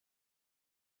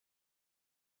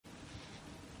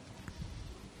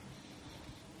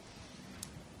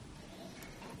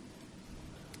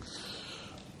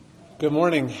Good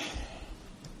morning.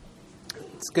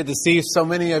 It's good to see so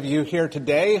many of you here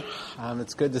today.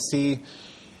 It's good to see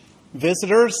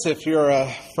visitors. If you're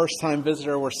a first-time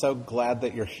visitor, we're so glad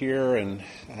that you're here, and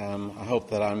I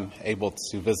hope that I'm able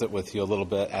to visit with you a little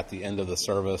bit at the end of the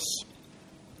service.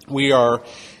 We are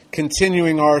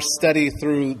continuing our study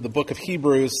through the book of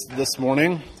Hebrews this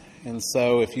morning, and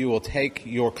so if you will take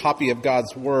your copy of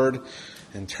God's Word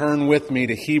and turn with me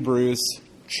to Hebrews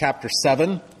chapter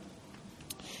 7.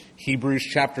 Hebrews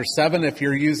chapter 7. If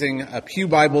you're using a Pew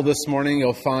Bible this morning,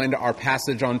 you'll find our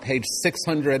passage on page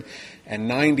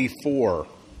 694.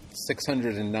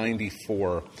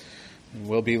 694. And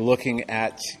we'll be looking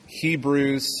at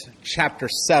Hebrews chapter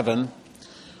 7,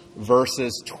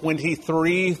 verses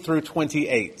 23 through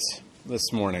 28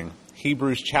 this morning.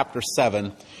 Hebrews chapter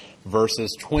 7,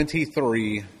 verses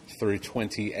 23 through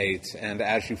 28. And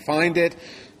as you find it,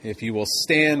 if you will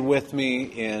stand with me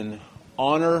in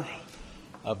honor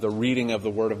of the reading of the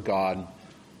Word of God.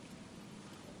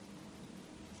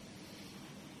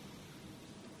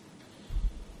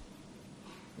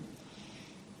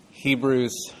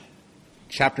 Hebrews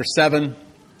chapter 7,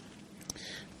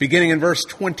 beginning in verse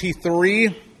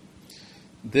 23,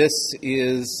 this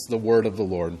is the word of the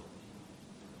Lord.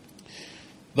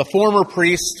 The former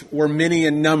priests were many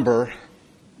in number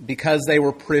because they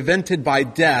were prevented by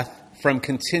death from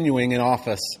continuing in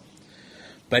office.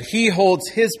 But he holds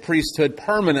his priesthood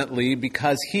permanently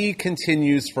because he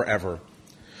continues forever.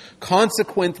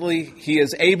 Consequently, he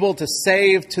is able to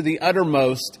save to the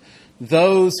uttermost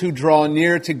those who draw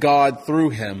near to God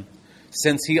through him,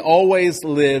 since he always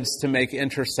lives to make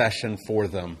intercession for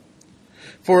them.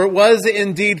 For it was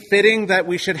indeed fitting that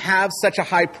we should have such a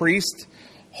high priest,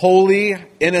 holy,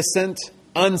 innocent,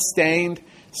 unstained,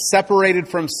 separated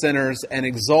from sinners, and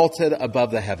exalted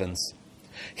above the heavens.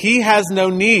 He has no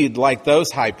need, like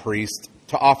those high priests,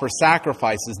 to offer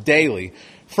sacrifices daily,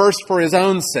 first for his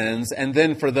own sins and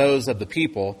then for those of the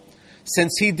people,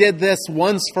 since he did this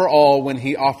once for all when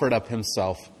he offered up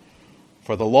himself.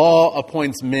 For the law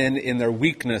appoints men in their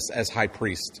weakness as high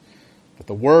priest, but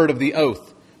the word of the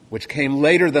oath, which came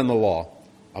later than the law,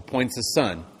 appoints a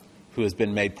son who has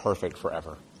been made perfect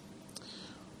forever.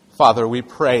 Father, we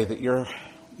pray that your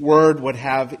word would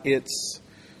have its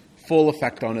full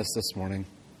effect on us this morning.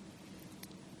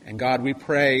 And God, we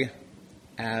pray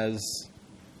as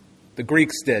the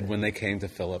Greeks did when they came to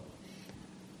Philip.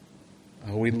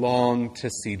 We long to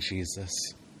see Jesus.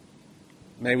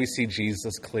 May we see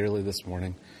Jesus clearly this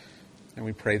morning. And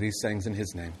we pray these things in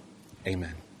his name.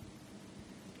 Amen.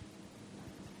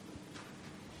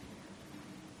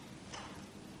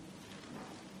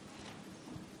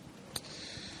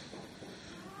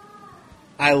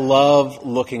 I love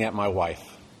looking at my wife.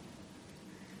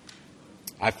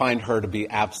 I find her to be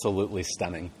absolutely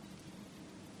stunning.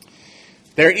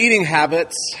 Their eating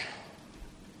habits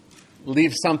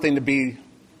leave something to be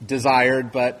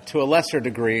desired, but to a lesser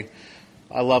degree,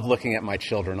 I love looking at my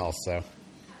children also.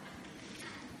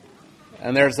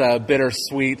 And there's a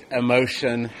bittersweet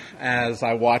emotion as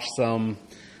I watch them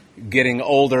getting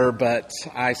older, but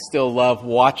I still love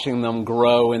watching them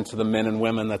grow into the men and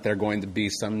women that they're going to be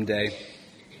someday.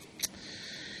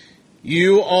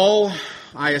 You all,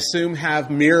 I assume,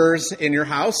 have mirrors in your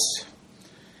house,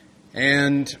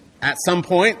 and at some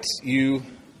point you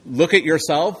look at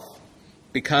yourself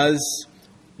because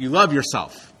you love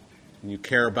yourself and you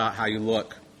care about how you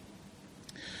look.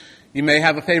 You may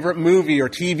have a favorite movie or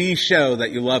TV show that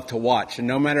you love to watch, and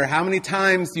no matter how many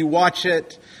times you watch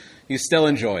it, you still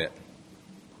enjoy it.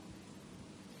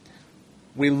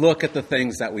 We look at the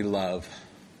things that we love.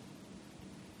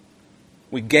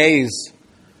 We gaze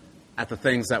at the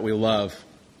things that we love.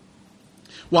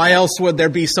 Why else would there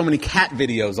be so many cat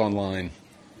videos online?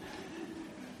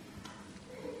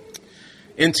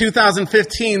 In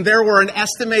 2015, there were an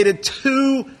estimated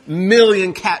 2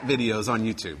 million cat videos on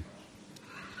YouTube.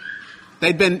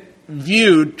 They'd been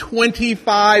viewed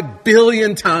 25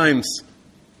 billion times.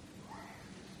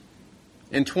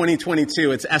 In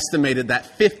 2022, it's estimated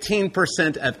that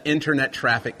 15% of internet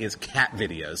traffic is cat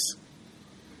videos.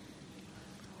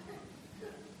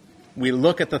 We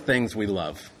look at the things we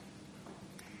love.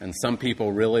 And some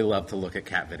people really love to look at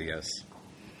cat videos.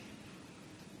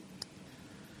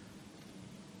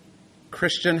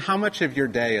 Christian, how much of your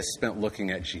day is spent looking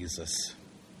at Jesus?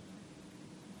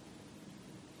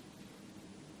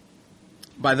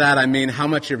 By that I mean how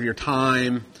much of your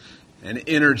time and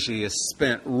energy is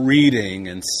spent reading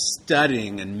and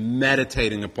studying and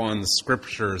meditating upon the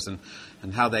scriptures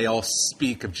and how they all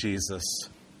speak of Jesus?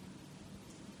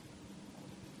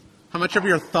 How much of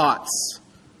your thoughts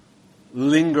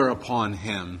linger upon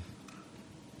him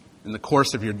in the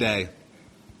course of your day?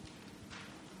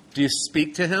 Do you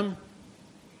speak to him?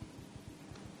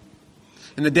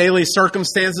 In the daily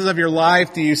circumstances of your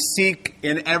life, do you seek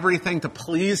in everything to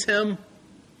please him?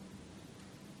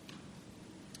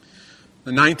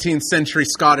 The 19th century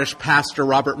Scottish pastor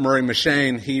Robert Murray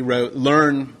M'Cheyne, he wrote,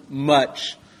 "Learn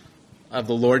much of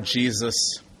the Lord Jesus.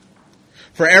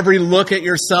 For every look at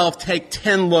yourself, take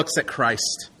 10 looks at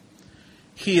Christ.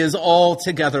 He is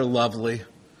altogether lovely.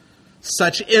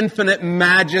 Such infinite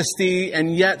majesty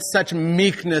and yet such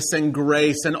meekness and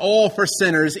grace, and all for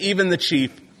sinners, even the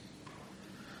chief.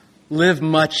 Live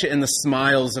much in the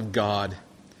smiles of God.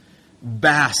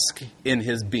 Bask in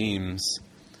his beams.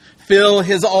 Feel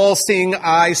his all-seeing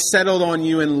eyes settled on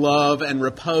you in love and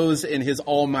repose in his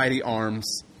almighty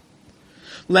arms.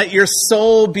 Let your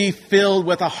soul be filled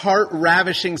with a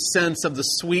heart-ravishing sense of the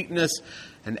sweetness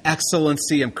and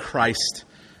excellency of Christ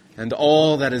and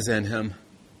all that is in him.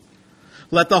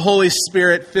 Let the Holy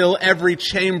Spirit fill every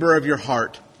chamber of your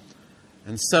heart,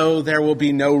 and so there will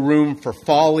be no room for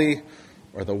folly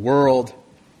or the world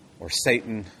or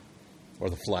Satan or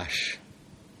the flesh."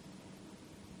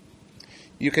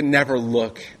 You can never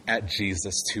look at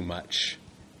Jesus too much.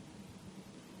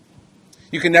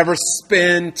 You can never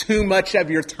spend too much of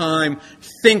your time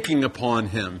thinking upon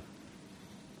him,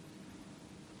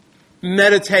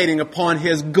 meditating upon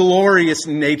his glorious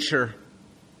nature,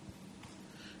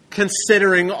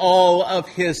 considering all of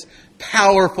his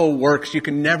powerful works. You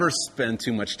can never spend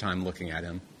too much time looking at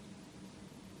him.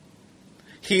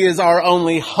 He is our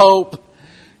only hope.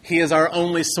 He is our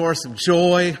only source of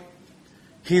joy.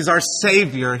 He's our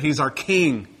Savior. He's our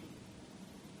King.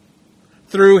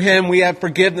 Through him we have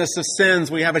forgiveness of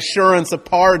sins. We have assurance of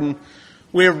pardon.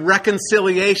 We have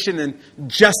reconciliation and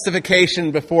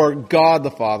justification before God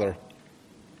the Father.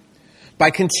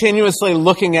 By continuously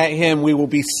looking at him, we will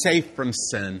be safe from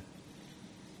sin.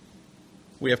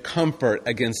 We have comfort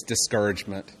against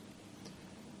discouragement.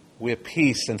 We have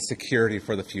peace and security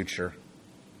for the future.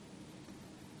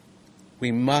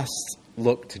 We must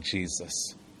look to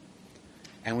Jesus,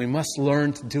 and we must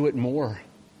learn to do it more.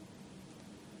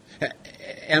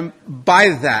 And by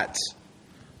that,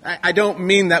 I don't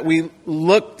mean that we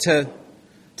look to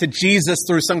Jesus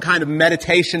through some kind of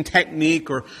meditation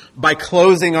technique or by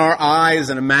closing our eyes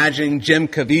and imagining Jim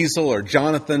Caviezel or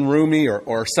Jonathan Rumi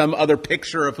or some other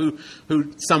picture of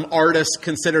who some artist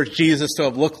considers Jesus to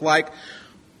have looked like.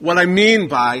 What I mean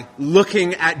by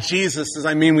looking at Jesus is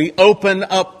we open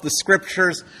up the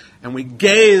Scriptures and we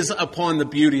gaze upon the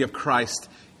beauty of Christ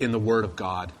in the Word of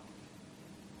God.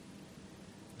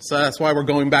 So that's why we're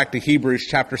going back to Hebrews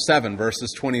chapter 7,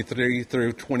 verses 23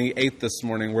 through 28 this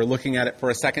morning. We're looking at it for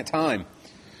a second time.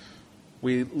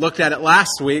 We looked at it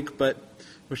last week, but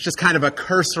it was just kind of a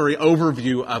cursory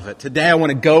overview of it. Today I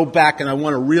want to go back and I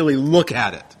want to really look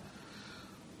at it,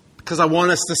 because I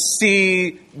want us to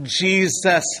see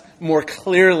Jesus more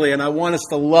clearly and I want us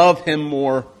to love him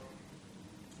more.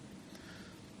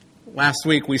 Last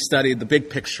week we studied the big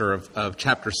picture of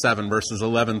chapter 7, verses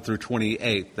 11 through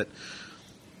 28,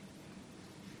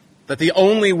 that the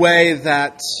only way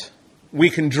that we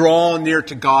can draw near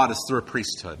to God is through a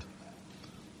priesthood.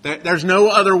 There's no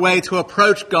other way to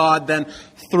approach God than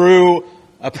through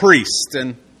a priest.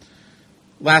 And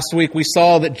last week we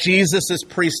saw that Jesus'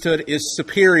 priesthood is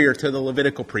superior to the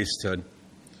Levitical priesthood.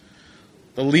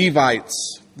 The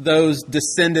Levites, those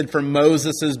descended from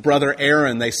Moses' brother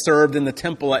Aaron, they served in the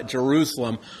temple at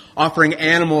Jerusalem, offering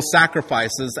animal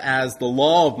sacrifices as the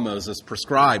law of Moses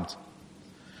prescribed.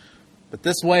 But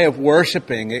this way of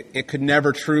worshiping, it could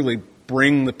never truly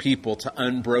bring the people to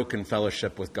unbroken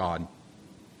fellowship with God.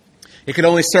 It could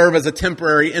only serve as a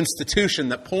temporary institution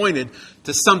that pointed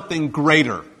to something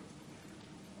greater.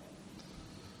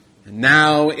 And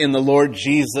now in the Lord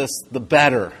Jesus, the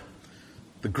better,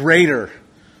 the greater,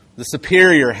 the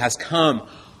superior has come.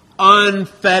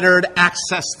 Unfettered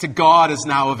access to God is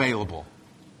now available.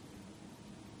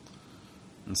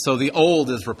 And so the old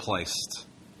is replaced.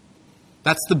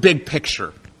 That's the big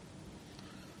picture.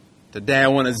 Today I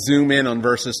want to zoom in on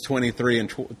verses 23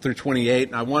 through 28,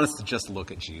 and I want us to just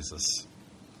look at Jesus.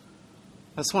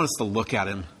 I just want us to look at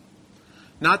him.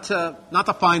 Not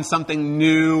to find something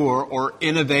new or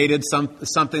innovative,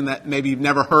 something that maybe you've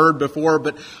never heard before,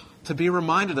 but to be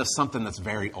reminded of something that's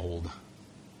very old.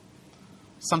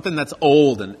 Something that's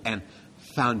old and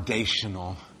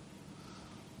foundational.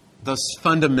 Those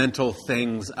fundamental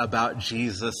things about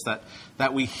Jesus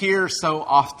that we hear so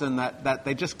often that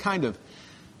they just kind of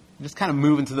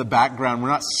move into the background. We're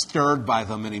not stirred by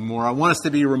them anymore. I want us to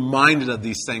be reminded of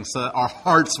these things so that our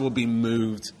hearts will be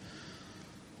moved.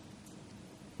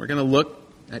 We're going to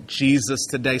look at Jesus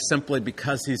today simply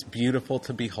because he's beautiful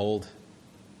to behold.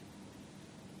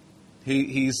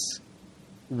 He's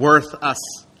worth us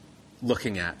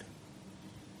looking at.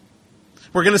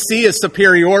 We're going to see his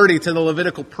superiority to the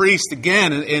Levitical priest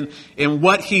again in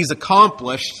what he's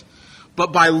accomplished.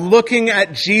 But by looking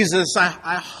at Jesus,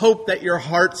 I hope that your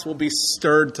hearts will be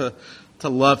stirred to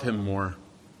love him more.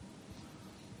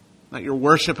 That your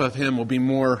worship of him will be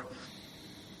more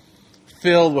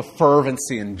filled with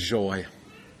fervency and joy.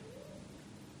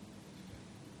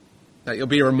 That you'll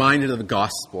be reminded of the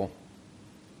gospel.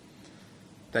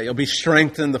 That you'll be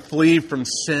strengthened to flee from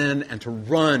sin and to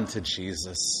run to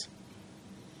Jesus.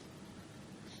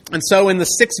 And so in the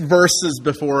 6 verses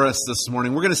before us this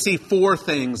morning, we're going to see 4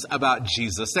 things about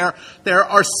Jesus. There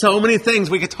are so many things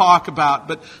we could talk about,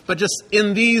 but just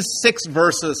in these 6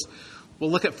 verses,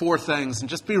 we'll look at 4 things and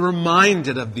just be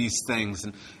reminded of these things.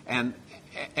 And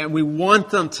we want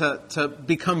them to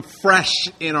become fresh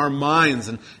in our minds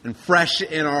and fresh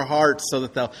in our hearts so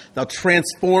that they'll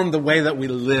transform the way that we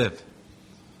live.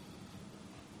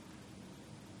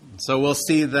 So we'll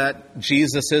see that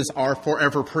Jesus is our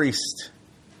forever priest.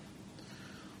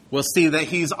 We'll see that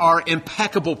he's our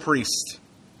impeccable priest.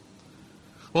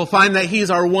 We'll find that he's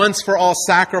our once-for-all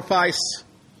sacrifice.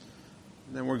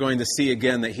 And then we're going to see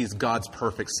again that he's God's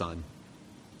perfect Son.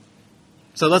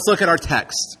 So let's look at our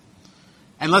text.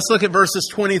 And let's look at verses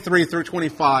 23 through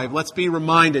 25. Let's be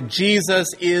reminded, Jesus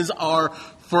is our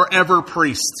forever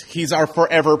priest. He's our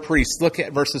forever priest. Look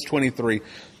at verses 23.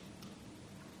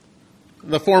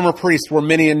 The former priests were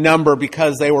many in number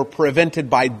because they were prevented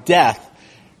by death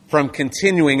from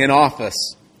continuing in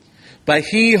office. But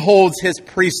he holds his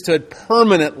priesthood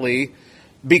permanently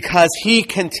because he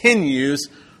continues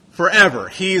forever.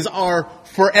 He's our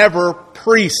forever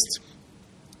priest.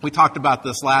 We talked about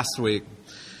this last week,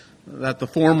 that the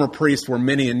former priests were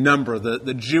many in number.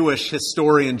 The Jewish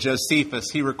historian Josephus,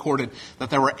 he recorded that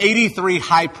there were 83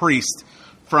 high priests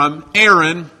from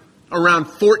Aaron around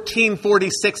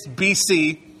 1446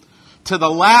 BC to the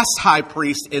last high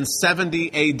priest in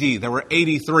 70 AD. There were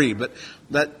 83, but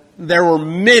there were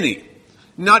many.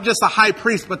 Not just a high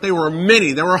priest, but there were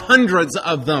many. There were hundreds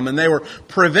of them, and they were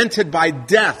prevented by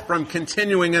death from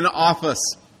continuing in office.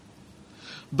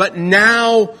 But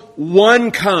now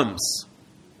one comes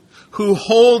who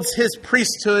holds his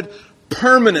priesthood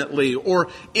permanently or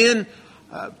in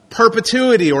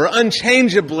perpetuity or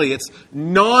unchangeably. It's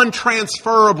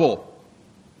non-transferable.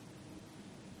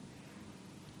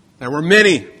 There were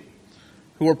many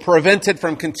who were prevented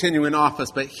from continuing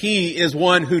office, but he is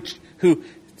one who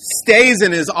stays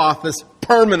in his office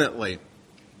permanently.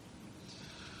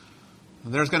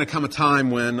 There's going to come a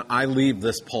time when I leave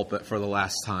this pulpit for the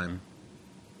last time.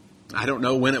 I don't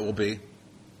know when it will be.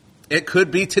 It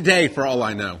could be today for all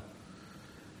I know.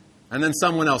 And then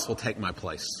someone else will take my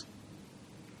place.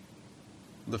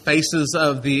 The faces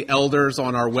of the elders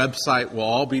on our website will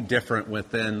all be different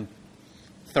within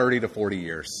 30 to 40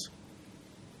 years.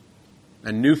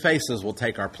 And new faces will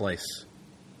take our place.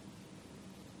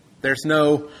 There's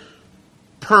no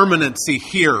permanency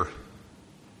here.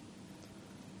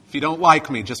 If you don't like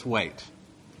me, just wait.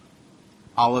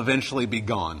 I'll eventually be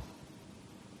gone.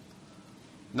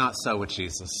 Not so with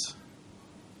Jesus.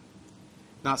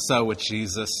 Not so with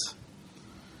Jesus.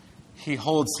 He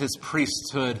holds his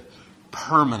priesthood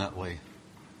permanently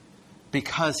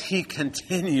because he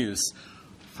continues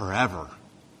forever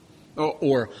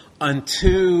or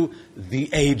unto the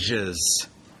ages.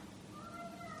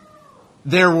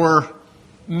 There were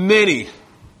many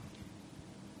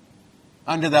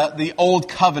under the old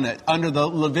covenant, under the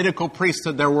Levitical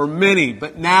priesthood. There were many,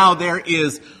 but now there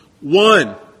is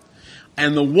one.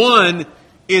 And the one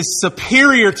is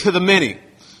superior to the many.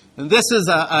 And this is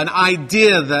an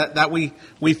idea that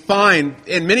we find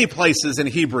in many places in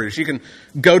Hebrews. You can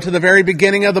go to the very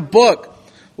beginning of the book.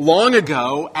 Long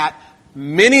ago, at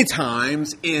many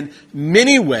times, in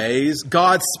many ways,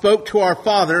 God spoke to our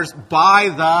fathers by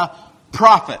the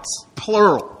prophets,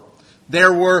 plural.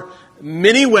 There were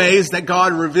many ways that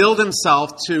God revealed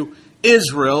himself to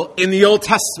Israel in the Old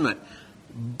Testament.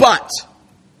 But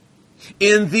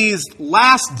in these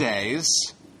last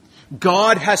days,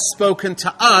 God has spoken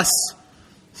to us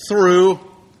through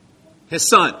his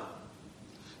Son.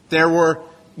 There were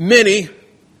many,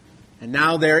 and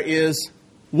now there is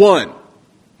one.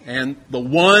 And the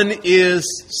one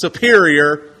is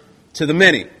superior to the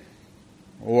many.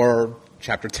 Or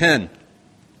chapter 10.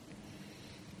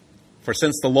 For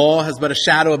since the law has but a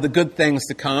shadow of the good things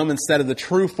to come instead of the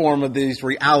true form of these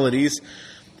realities,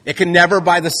 it can never,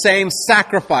 by the same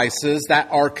sacrifices that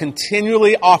are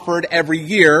continually offered every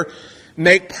year,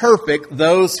 make perfect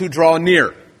those who draw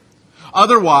near.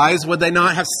 Otherwise, would they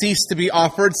not have ceased to be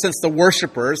offered, since the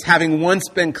worshipers, having once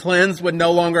been cleansed, would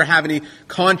no longer have any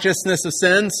consciousness of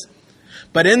sins?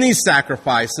 But in these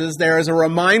sacrifices, there is a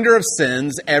reminder of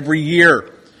sins every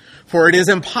year. For it is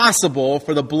impossible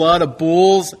for the blood of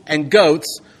bulls and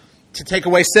goats to take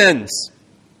away sins.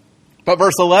 But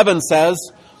verse 11 says,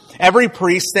 every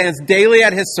priest stands daily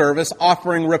at his service,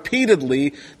 offering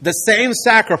repeatedly the same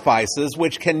sacrifices,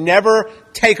 which can never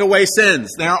take away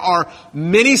sins. There are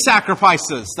many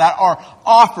sacrifices that are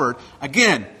offered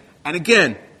again and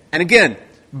again and again.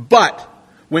 But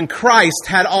when Christ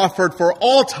had offered for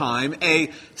all time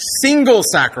a single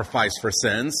sacrifice for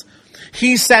sins,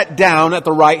 he sat down at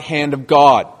the right hand of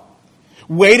God,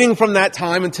 waiting from that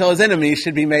time until his enemies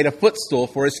should be made a footstool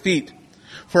for his feet.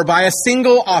 For by a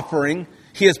single offering,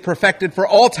 he has perfected for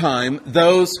all time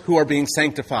those who are being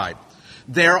sanctified.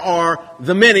 There are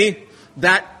the many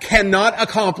that cannot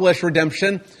accomplish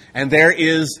redemption, and there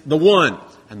is the one.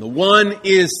 And the one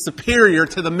is superior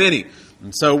to the many.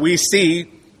 And so we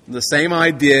see the same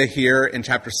idea here in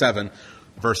chapter 7,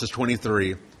 verses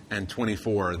 23 and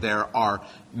 24. There are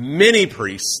many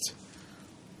priests,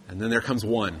 and then there comes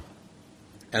one.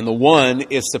 And the one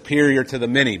is superior to the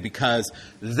many because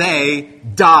they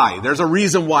die. There's a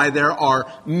reason why there are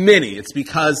many. It's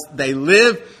because they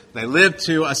live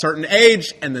to a certain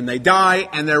age, and then they die,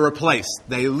 and they're replaced.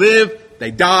 They live,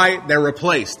 they die, they're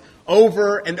replaced.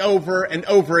 Over and over and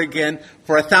over again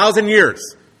for 1,000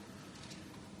 years.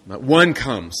 But one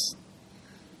comes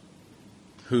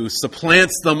who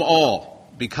supplants them all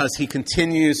because he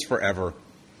continues forever.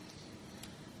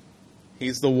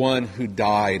 He's the one who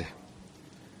died.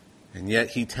 And yet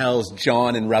he tells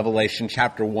John in Revelation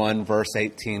chapter 1, verse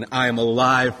 18, I am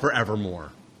alive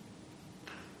forevermore.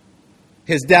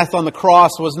 His death on the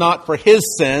cross was not for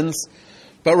his sins,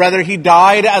 but rather he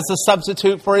died as a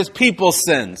substitute for his people's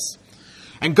sins.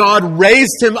 And God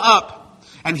raised him up,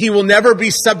 and he will never be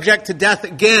subject to death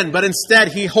again, but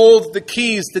instead he holds the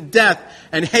keys to death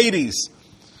and Hades.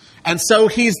 And so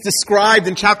he's described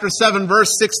in chapter 7,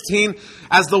 verse 16,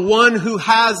 as the one who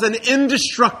has an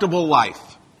indestructible life.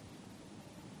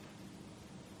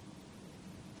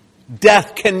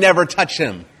 Death can never touch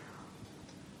him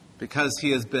because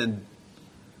he has been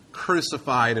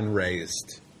crucified and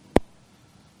raised.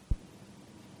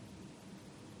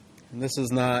 And this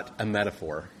is not a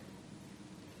metaphor.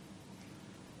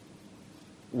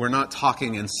 We're not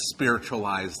talking in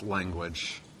spiritualized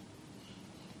language.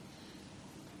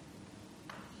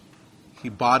 He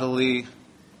bodily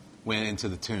went into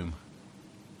the tomb,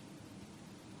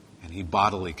 and he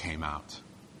bodily came out.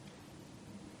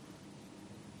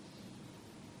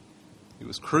 He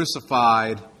was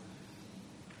crucified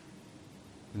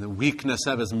in the weakness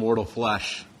of his mortal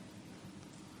flesh.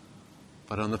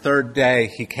 But on the third day,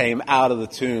 he came out of the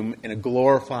tomb in a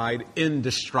glorified,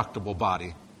 indestructible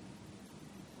body.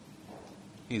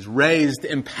 He's raised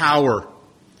in power,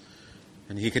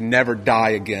 and he can never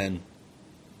die again.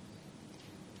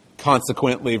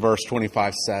 Consequently, verse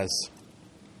 25 says,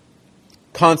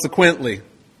 consequently,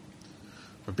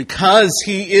 because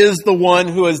he is the one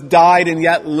who has died and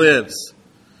yet lives.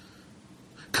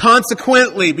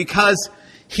 Consequently, because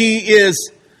he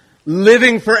is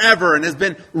living forever and has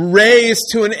been raised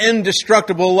to an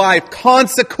indestructible life.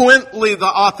 Consequently, the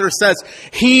author says,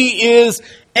 he is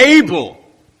able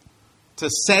to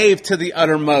save to the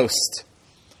uttermost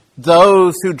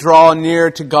those who draw near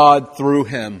to God through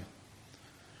him,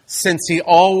 since he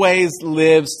always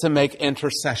lives to make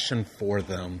intercession for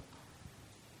them.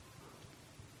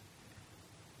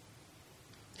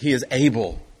 He is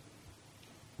able.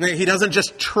 He doesn't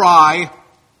just try.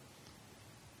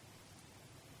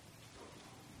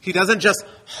 He doesn't just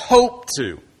hope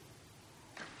to.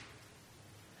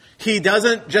 He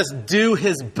doesn't just do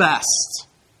his best.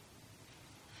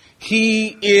 He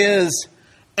is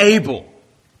able.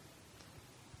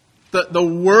 The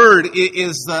word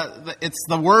is it's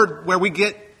the word where we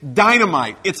get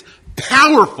dynamite. It's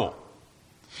powerful.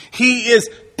 He is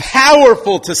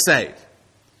powerful to save.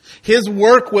 His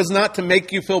work was not to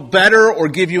make you feel better or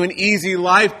give you an easy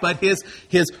life, but his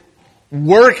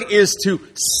work is to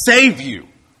save you.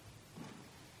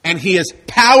 And he is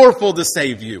powerful to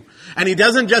save you. And he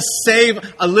doesn't just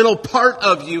save a little part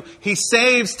of you. He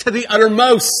saves to the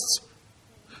uttermost.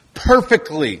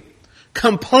 Perfectly.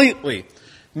 Completely.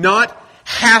 Not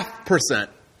 0.5%.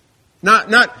 Not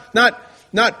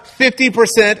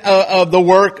 50% of the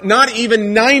work. Not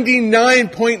even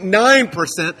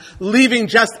 99.9%. Leaving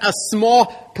just a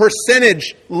small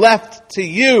percentage left to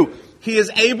you. He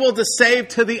is able to save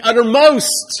to the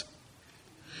uttermost.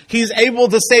 He's able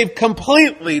to save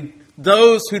completely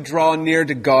those who draw near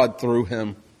to God through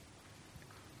him.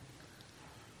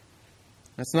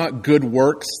 That's not good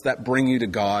works that bring you to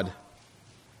God.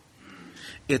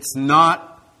 It's not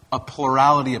a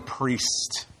plurality of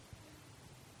priests.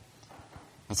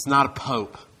 It's not a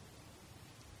pope.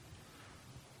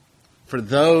 For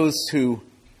those who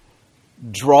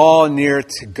draw near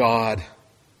to God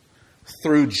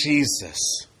through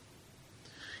Jesus,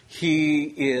 He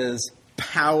is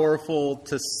powerful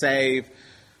to save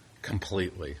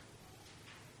completely.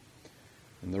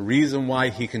 And the reason why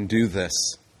He can do this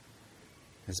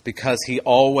is because He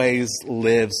always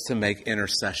lives to make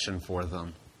intercession for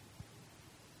them.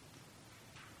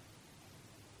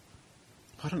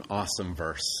 What an awesome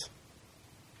verse.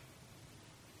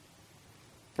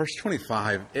 Verse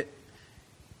 25,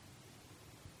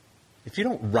 if you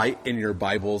don't write in your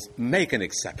Bibles, make an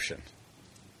exception.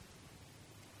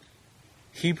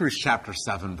 Hebrews chapter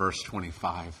 7, verse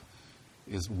 25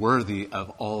 is worthy of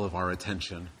all of our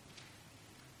attention.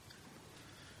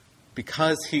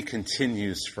 Because He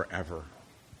continues forever.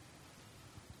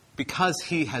 Because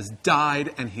He has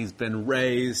died and He's been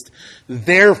raised,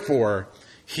 therefore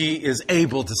He is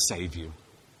able to save you.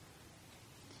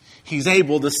 He's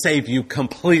able to save you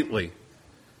completely.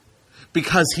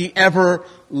 Because He ever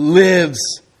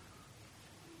lives.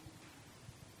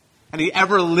 And He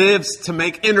ever lives to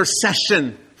make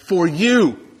intercession for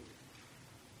you.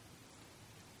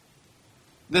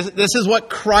 This is what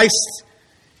Christ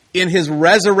in His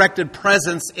resurrected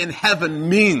presence in heaven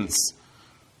means.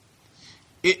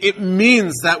 It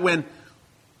means that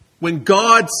when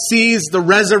God sees the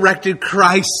resurrected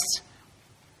Christ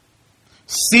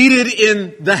seated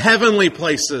in the heavenly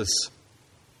places,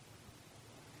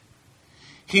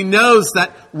 He knows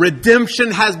that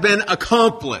redemption has been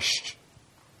accomplished.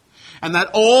 And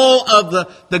that all of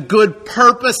the good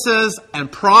purposes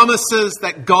and promises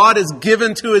that God has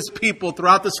given to His people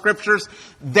throughout the Scriptures,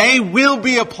 they will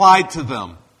be applied to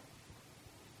them.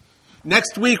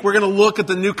 Next week, we're going to look at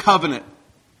the New Covenant.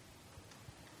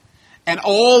 And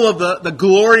all of the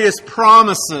glorious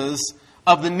promises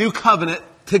of the New Covenant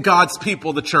to God's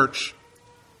people, the church.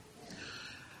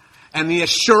 And the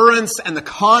assurance and the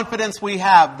confidence we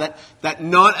have that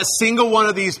not a single one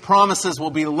of these promises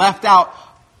will be left out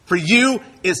for you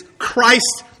is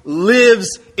Christ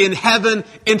lives in heaven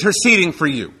interceding for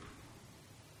you.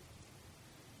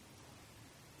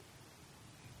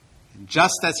 And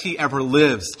just as He ever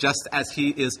lives, just as He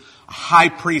is a high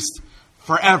priest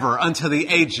forever unto the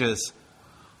ages,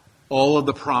 all of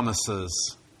the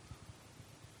promises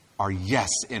are yes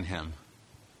in Him.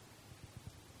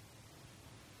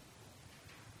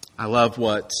 I love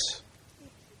what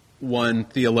one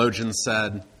theologian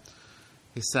said.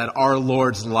 He said, our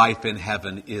Lord's life in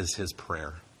heaven is His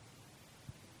prayer.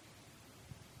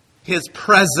 His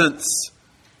presence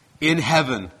in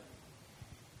heaven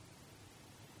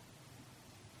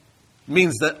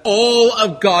means that all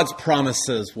of God's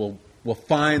promises will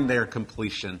find their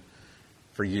completion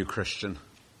for you, Christian.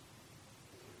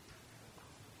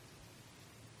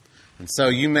 And so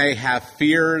you may have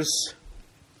fears,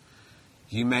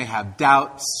 you may have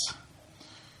doubts,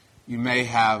 you may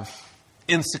have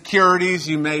insecurities,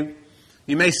 you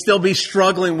may still be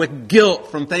struggling with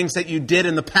guilt from things that you did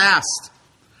in the past.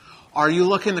 Are you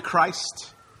looking to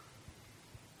Christ?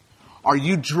 Are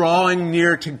you drawing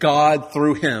near to God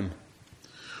through Him?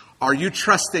 Are you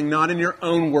trusting not in your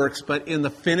own works, but in the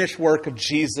finished work of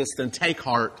Jesus? Then take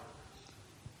heart.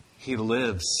 He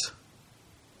lives.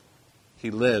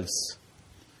 He lives.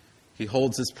 He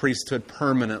holds His priesthood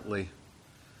permanently.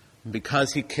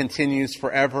 Because He continues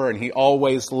forever and He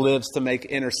always lives to make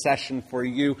intercession for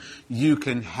you, you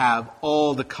can have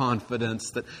all the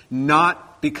confidence that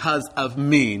not because of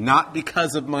me, not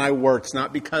because of my works,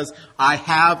 not because I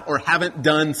have or haven't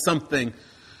done something,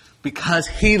 because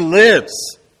He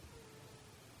lives,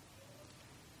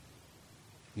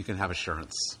 you can have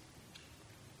assurance.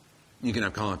 You can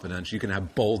have confidence. You can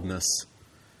have boldness.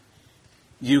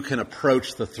 You can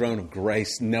approach the throne of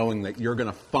grace knowing that you're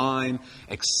going to find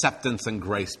acceptance and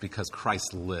grace because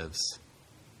Christ lives.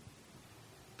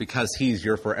 Because He's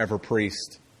your forever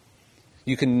priest.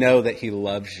 You can know that He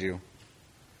loves you.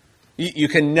 You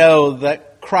can know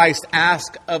that Christ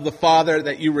asked of the Father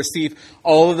that you receive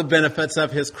all of the benefits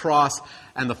of His cross,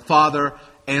 and the Father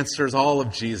answers all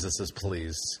of Jesus'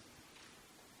 pleas.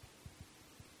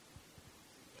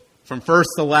 From first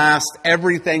to last,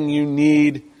 everything you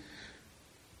need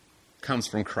comes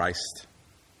from Christ,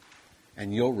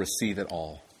 and you'll receive it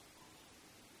all.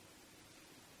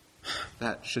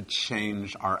 That should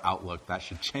change our outlook. That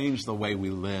should change the way we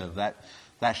live.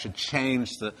 That should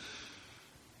change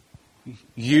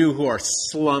you who are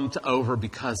slumped over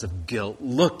because of guilt.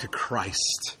 Look to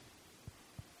Christ.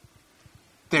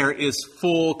 there is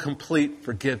full, complete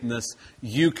forgiveness.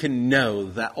 You can know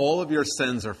that all of your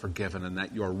sins are forgiven and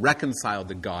that you are reconciled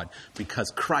to God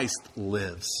because Christ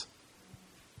lives.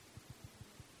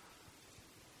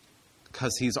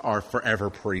 Because he's our forever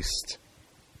priest.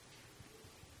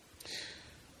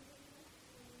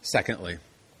 Secondly,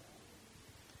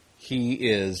 he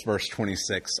is, verse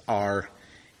 26, our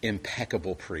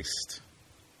impeccable priest.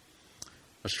 I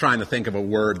was trying to think of a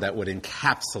word that would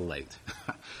encapsulate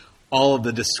all of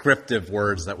the descriptive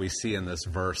words that we see in this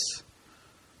verse.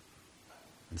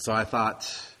 And so I thought,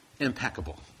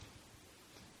 impeccable.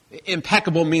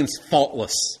 Impeccable means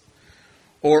faultless,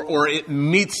 or it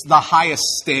meets the highest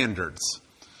standards.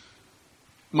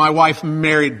 My wife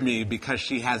married me because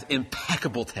she has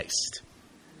impeccable taste.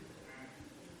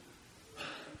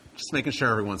 Just making sure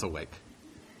everyone's awake.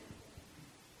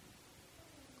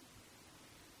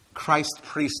 Christ's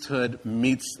priesthood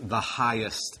meets the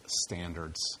highest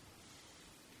standards.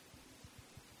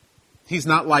 He's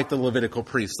not like the Levitical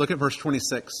priest. Look at verse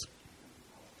 26.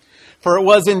 For it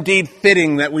was indeed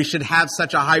fitting that we should have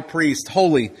such a high priest,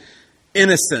 holy,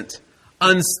 innocent,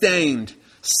 unstained,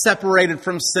 separated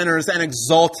from sinners, and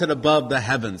exalted above the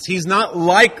heavens. He's not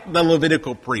like the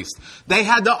Levitical priest. They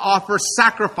had to offer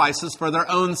sacrifices for their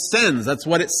own sins. That's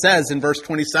what it says in verse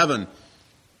 27.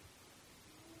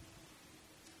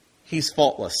 He's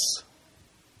faultless.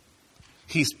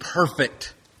 He's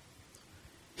perfect.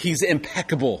 He's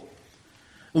impeccable.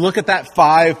 Look at that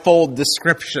fivefold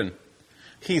description.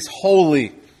 He's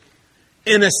holy,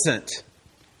 innocent,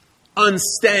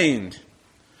 unstained,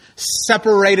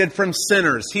 separated from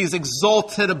sinners. He's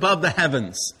exalted above the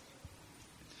heavens.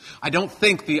 I don't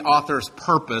think the author's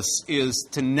purpose is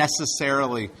to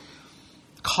necessarily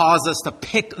cause us to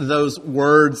pick those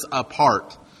words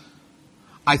apart.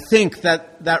 I think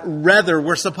that rather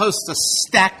we're supposed to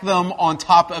stack them on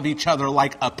top of each other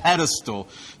like a pedestal,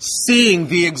 seeing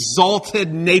the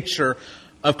exalted nature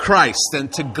of Christ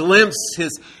and to glimpse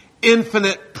his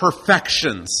infinite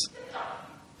perfections.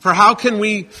 For how can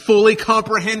we fully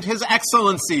comprehend his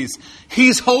excellencies?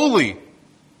 He's holy.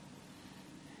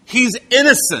 He's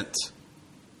innocent.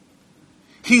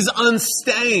 He's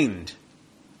unstained.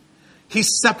 He's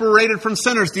separated from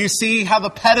sinners. Do you see how the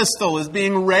pedestal is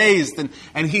being raised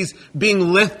and he's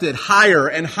being lifted higher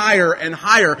and higher and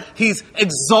higher? He's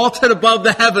exalted above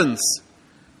the heavens.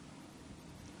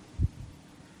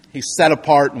 He's set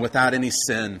apart and without any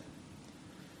sin.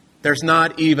 There's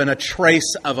not even a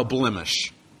trace of a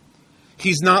blemish.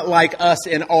 He's not like us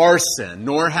in our sin,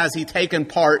 nor has he taken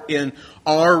part in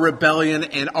our rebellion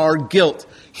and our guilt.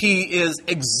 He is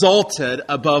exalted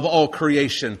above all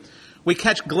creation. We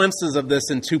catch glimpses of this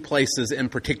in two places in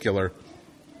particular.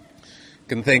 You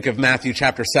can think of Matthew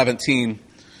chapter 17,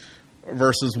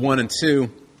 verses 1 and 2.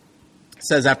 It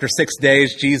says, after 6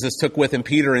 days, Jesus took with him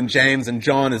Peter and James and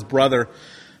John, his brother,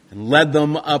 and led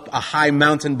them up a high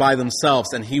mountain by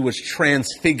themselves, and he was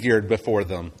transfigured before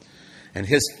them. And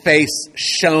his face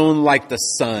shone like the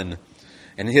sun,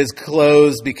 and his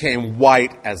clothes became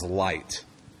white as light.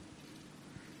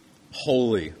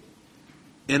 Holy,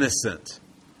 innocent,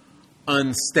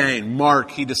 unstained. Mark,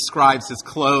 he describes his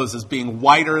clothes as being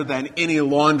whiter than any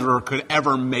launderer could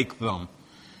ever make them.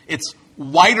 It's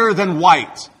whiter than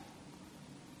white.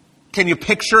 Can you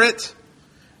picture it?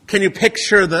 Can you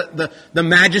picture the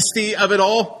majesty of it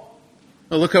all?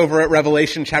 Well, look over at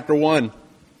Revelation chapter 1.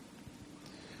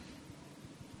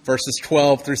 Verses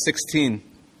 12 through 16.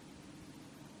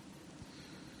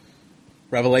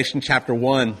 Revelation chapter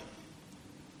 1.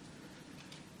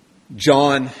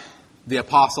 John, the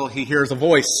apostle, he hears a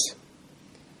voice.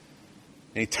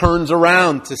 And he turns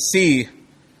around to see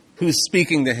who's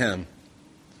speaking to him.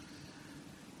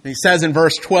 And he says in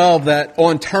verse 12 that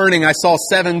on turning I saw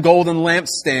 7 golden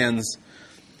lampstands.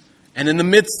 And in the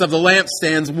midst of the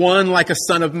lampstands, one like a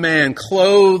son of man,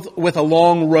 clothed with a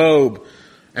long robe,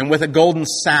 and with a golden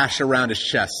sash around his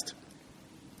chest.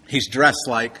 He's dressed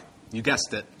like, you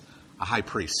guessed it, a high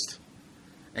priest.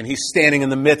 And he's standing in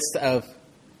the midst of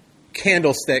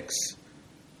candlesticks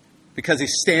because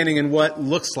he's standing in what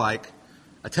looks like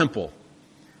a temple.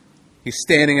 He's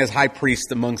standing as high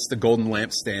priest amongst the golden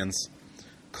lampstands,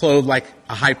 clothed like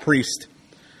a high priest.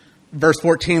 Verse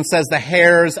 14 says, the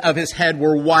hairs of his head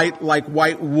were white like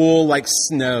white wool, like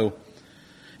snow.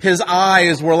 His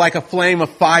eyes were like a flame of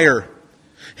fire.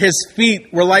 His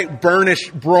feet were like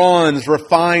burnished bronze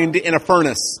refined in a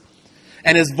furnace,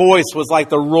 and his voice was like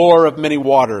the roar of many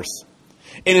waters.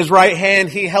 In his right hand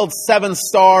he held 7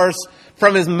 stars.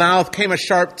 From his mouth came a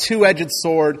sharp 2-edged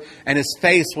sword, and his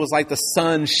face was like the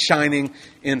sun shining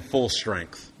in full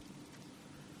strength.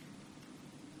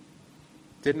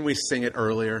 Didn't we sing it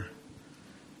earlier?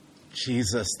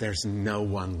 Jesus, there's no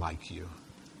one like you.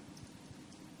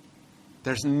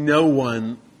 There's no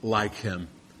one like him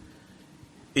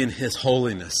in his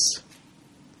holiness,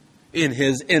 in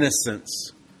his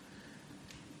innocence,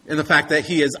 in the fact that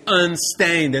he is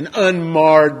unstained and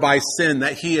unmarred by sin,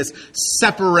 that he is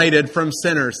separated from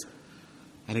sinners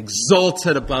and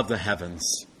exalted above the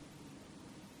heavens.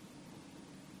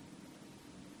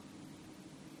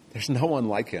 There's no one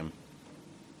like him.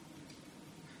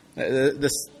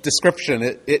 This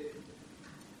description,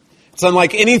 it's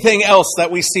unlike anything else that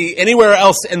we see anywhere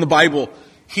else in the Bible.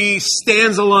 He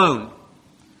stands alone.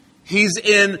 He's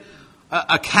in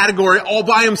a category all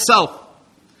by himself.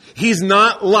 He's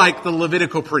not like the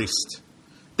Levitical priest.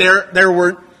 There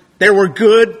were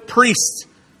good priests,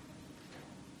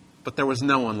 but there was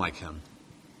no one like him.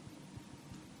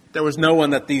 There was no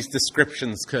one that these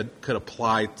descriptions could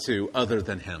apply to other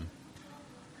than him.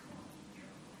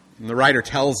 And the writer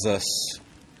tells us,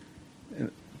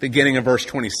 beginning of verse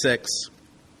 26,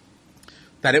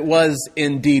 that it was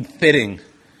indeed fitting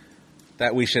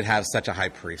that we should have such a high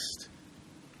priest.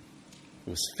 It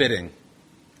was fitting.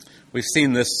 We've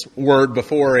seen this word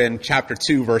before in chapter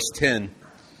 2, verse 10.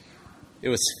 It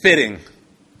was fitting.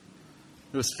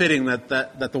 It was fitting that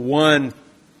the one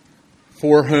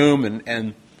for whom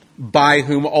and by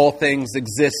whom all things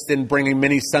exist in bringing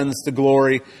many sons to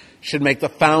glory should make the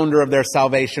founder of their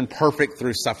salvation perfect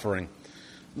through suffering.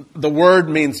 The word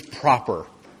means proper.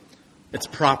 It's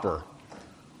proper,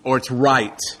 or it's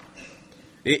right.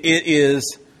 It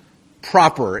is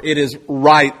proper. It is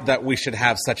right that we should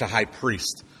have such a high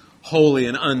priest, holy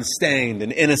and unstained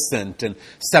and innocent and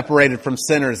separated from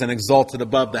sinners and exalted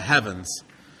above the heavens.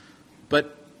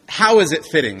 But how is it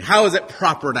fitting? How is it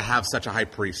proper to have such a high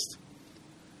priest?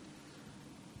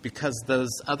 Because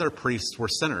those other priests were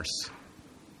sinners.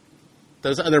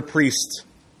 Those other priests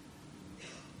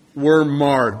were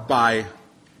marred by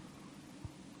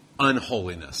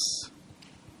unholiness.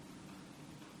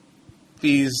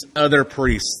 These other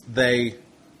priests, they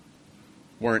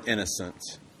weren't innocent.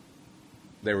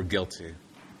 They were guilty.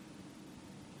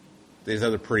 These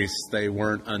other priests, they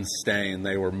weren't unstained.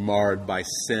 They were marred by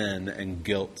sin and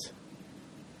guilt.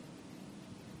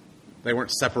 They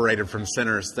weren't separated from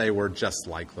sinners. They were just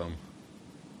like them.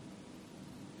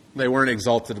 They weren't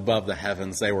exalted above the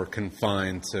heavens. They were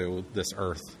confined to this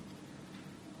earth.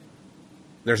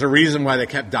 There's a reason why they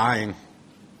kept dying.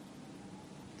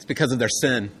 It's because of their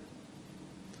sin.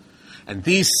 And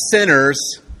these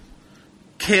sinners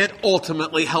can't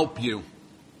ultimately help you.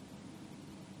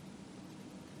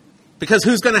 Because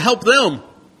who's going to help them?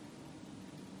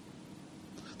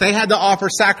 They had to offer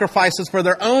sacrifices for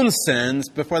their own sins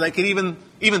before they could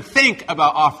even think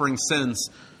about offering sins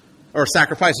or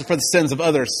sacrifices for the sins of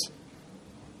others.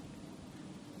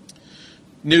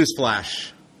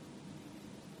 Newsflash.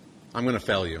 I'm going to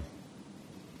fail you.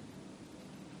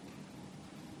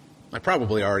 I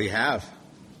probably already have.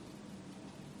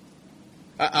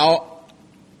 I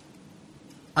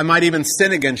might even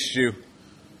sin against you,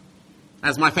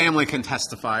 as my family can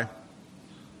testify.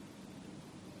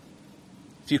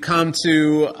 If you come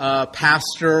to a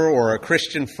pastor or a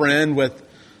Christian friend with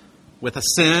a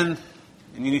sin,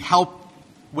 and you need help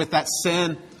with that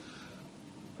sin,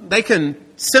 they can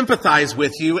sympathize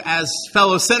with you as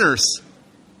fellow sinners.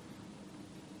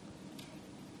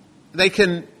 They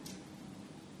can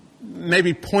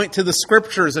maybe point to the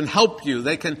scriptures and help you.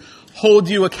 They can hold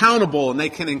you accountable and they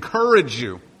can encourage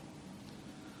you.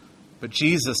 But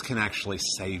Jesus can actually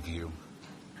save you.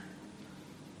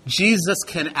 Jesus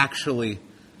can actually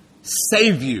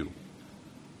save you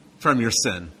from your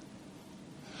sin.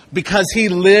 Because he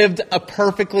lived a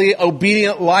perfectly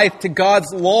obedient life to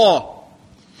God's law.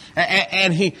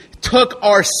 And he took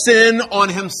our sin on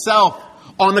himself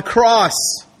on the cross.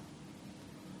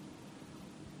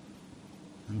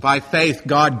 And by faith,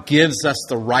 God gives us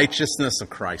the righteousness of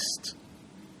Christ.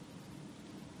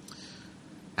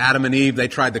 Adam and Eve, they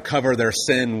tried to cover their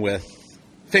sin with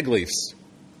fig leaves.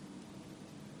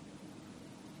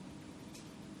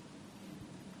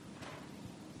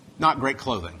 Not great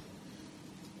clothing.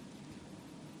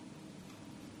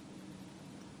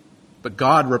 But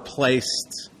God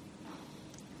replaced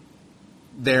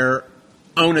their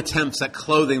own attempts at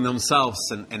clothing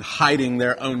themselves and hiding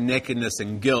their own nakedness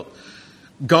and guilt.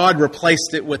 God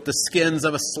replaced it with the skins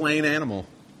of a slain animal.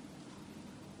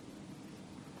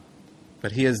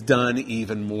 But he has done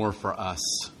even more for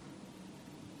us.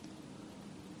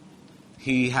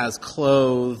 He has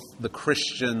clothed the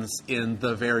Christians in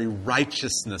the very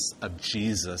righteousness of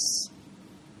Jesus.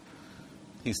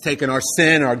 He's taken our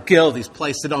sin, our guilt, he's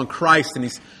placed it on Christ, and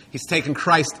he's taken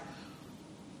Christ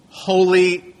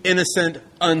holy, innocent,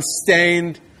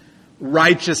 unstained,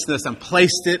 righteousness and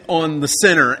placed it on the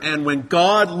sinner. And when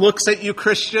God looks at you,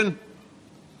 Christian,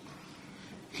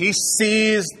 He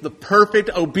sees the perfect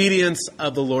obedience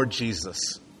of the Lord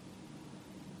Jesus.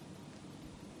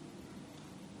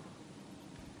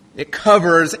 It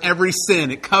covers every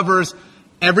sin. It covers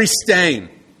every stain.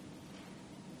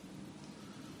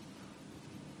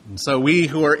 And so we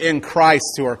who are in Christ,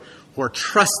 who are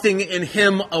trusting in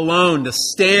Him alone to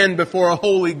stand before a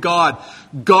holy God,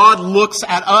 God looks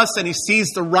at us and He sees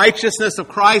the righteousness of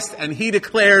Christ and He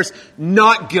declares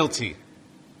not guilty.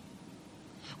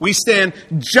 We stand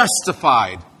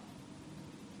justified.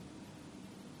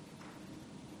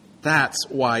 That's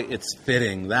why it's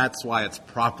fitting. That's why it's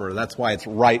proper. That's why it's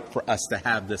right for us to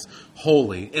have this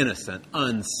holy, innocent,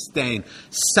 unstained,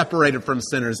 separated from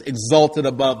sinners, exalted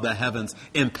above the heavens,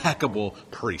 impeccable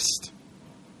priest.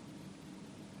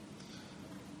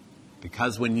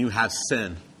 Because when you have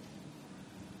sin,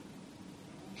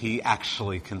 He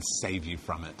actually can save you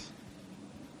from it.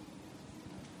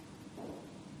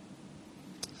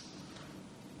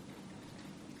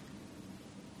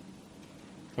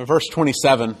 Verse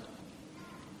 27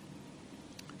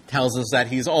 tells us that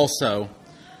He's also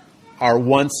our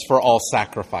once-for-all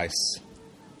sacrifice.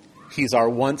 He's our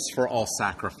once-for-all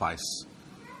sacrifice.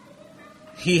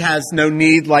 He has no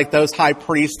need, like those high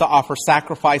priests, to offer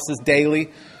sacrifices daily,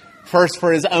 first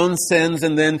for His own sins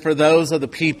and then for those of the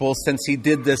people, since He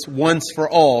did this once for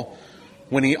all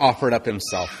when He offered up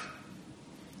Himself.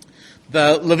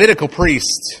 The Levitical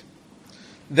priests,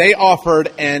 they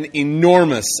offered an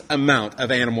enormous amount of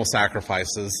animal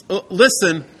sacrifices.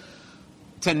 Listen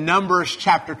to Numbers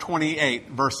chapter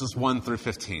 28, verses 1 through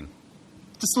 15.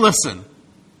 Just listen.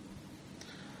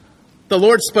 The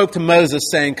Lord spoke to Moses,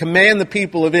 saying, "Command the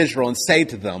people of Israel and say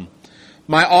to them,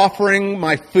 my offering,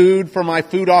 my food for my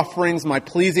food offerings, my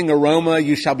pleasing aroma,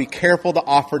 you shall be careful to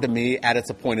offer to me at its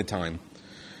appointed time.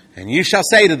 And you shall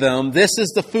say to them, this is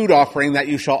the food offering that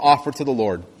you shall offer to the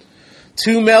Lord.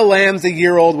 2 male lambs a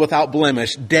year old without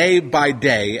blemish, day by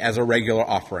day as a regular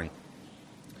offering.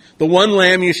 The one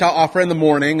lamb you shall offer in the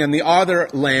morning, and the other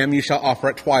lamb you shall offer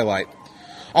at twilight.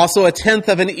 Also 1/10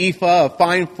 of an ephah of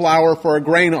fine flour for a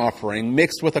grain offering,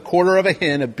 mixed with 1/4 of a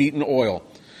hin of beaten oil.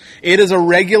 It is a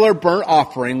regular burnt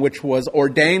offering which was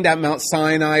ordained at Mount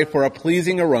Sinai for a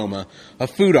pleasing aroma, a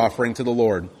food offering to the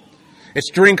Lord. Its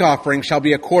drink offering shall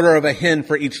be 1/4 of a hin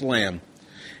for each lamb.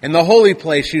 In the holy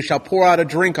place you shall pour out a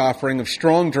drink offering of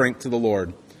strong drink to the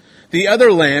Lord. The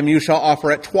other lamb you shall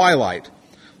offer at twilight.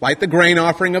 Like the grain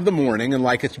offering of the morning and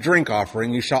like its drink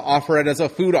offering, you shall offer it as a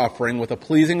food offering with a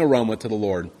pleasing aroma to the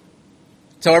Lord."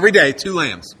 So every day, 2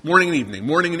 lambs, morning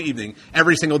and evening,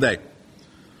 every single day.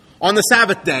 On the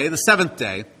Sabbath day, the 7th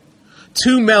day,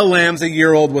 2 male lambs a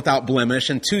year old without blemish,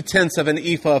 and 2/10 of an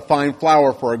ephah of fine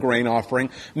flour for a grain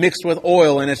offering, mixed with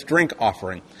oil in its drink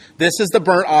offering. This is the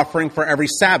burnt offering for every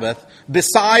Sabbath,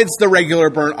 besides the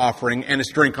regular burnt offering and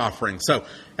its drink offering. So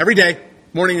every day,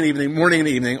 morning and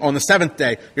evening, on the 7th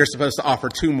day, you're supposed to offer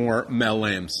 2 more male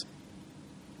lambs.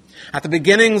 At the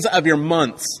beginnings of your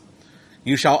months,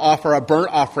 you shall offer a burnt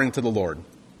offering to the Lord.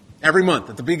 Every month,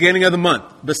 at the beginning of the month,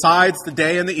 besides the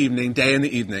day and the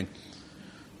evening.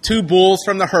 2 bulls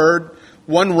from the herd,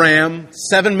 1 ram,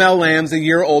 7 male lambs a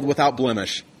year old without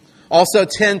blemish. Also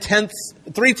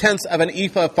 3/10 of an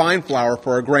ephah of fine flour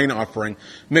for a grain offering,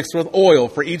 mixed with oil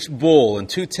for each bull, and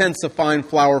 2/10 of fine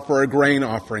flour for a grain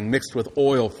offering, mixed with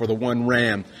oil for the 1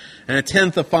 ram, and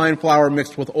 1/10 of fine flour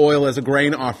mixed with oil as a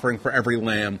grain offering for every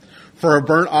lamb, for a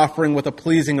burnt offering with a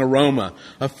pleasing aroma,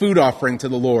 a food offering to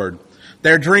the Lord.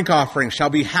 Their drink offering shall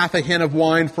be 1/2 a hin of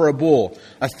wine for a bull,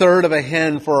 1/3 of a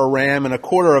hin for a ram, and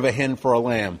 1/4 of a hin for a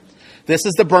lamb. This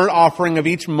is the burnt offering of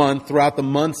each month throughout the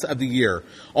months of the year.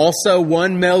 Also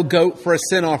 1 male goat for a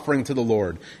sin offering to the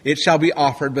Lord. It shall be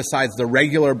offered besides the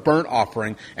regular burnt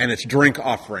offering and its drink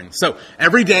offering. So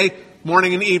every day,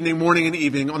 morning and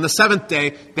evening. On the 7th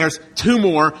day, there's 2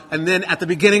 more. And then at the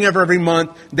beginning of every month,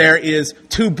 there is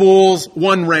 2 bulls,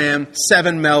 1 ram,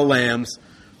 7 male lambs.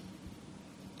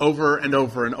 Over and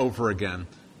over and over again.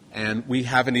 And we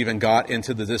haven't even got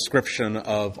into the description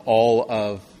of all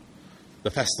of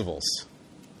the festivals.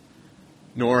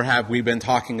 Nor have we been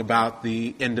talking about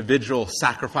the individual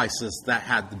sacrifices that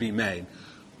had to be made.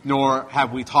 Nor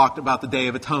have we talked about the Day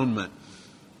of Atonement.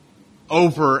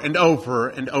 Over and over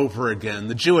and over again.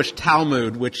 The Jewish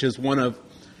Talmud, which is one of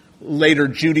later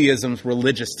Judaism's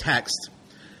religious texts,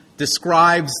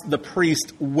 describes the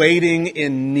priest wading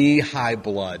in knee-high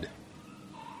blood.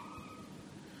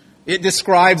 It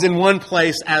describes in one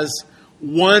place as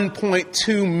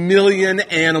 1.2 million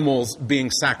animals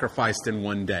being sacrificed in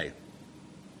one day.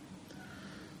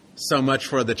 So much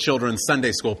for the children's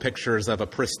Sunday school pictures of a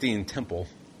pristine temple.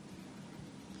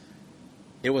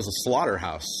 It was a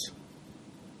slaughterhouse,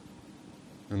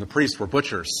 and the priests were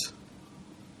butchers.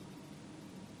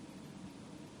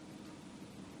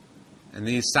 And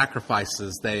these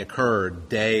sacrifices, they occurred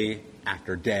day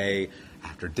after day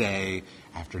after day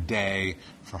after day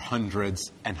for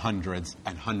hundreds and hundreds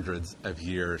and hundreds of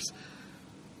years.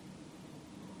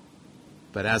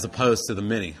 But as opposed to the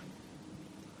many,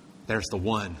 there's the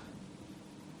one.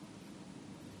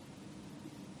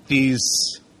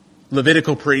 These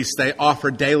Levitical priests, they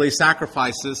offered daily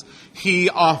sacrifices. He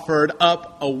offered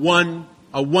up a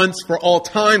once for all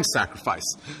time sacrifice.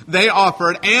 They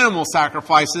offered animal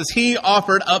sacrifices. He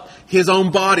offered up his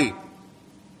own body.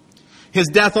 His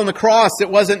death on the cross, it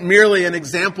wasn't merely an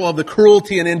example of the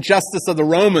cruelty and injustice of the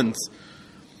Romans.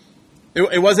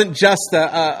 It wasn't just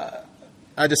a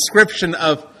description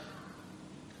of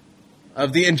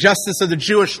the injustice of the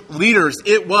Jewish leaders.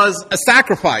 It was a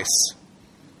sacrifice.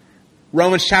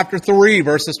 Romans chapter 3,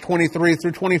 verses 23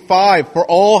 through 25. For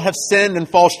all have sinned and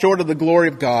fall short of the glory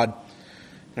of God,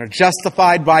 and are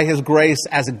justified by his grace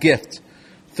as a gift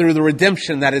through the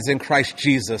redemption that is in Christ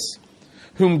Jesus,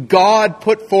 whom God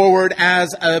put forward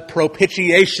as a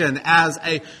propitiation, as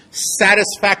a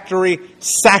satisfactory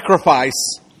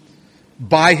sacrifice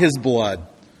by his blood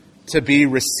to be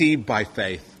received by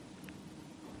faith.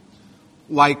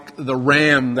 Like the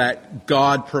ram that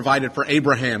God provided for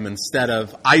Abraham instead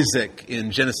of Isaac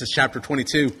in Genesis chapter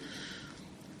 22.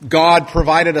 God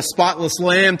provided a spotless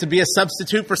lamb to be a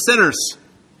substitute for sinners.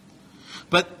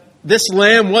 But this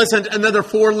lamb wasn't another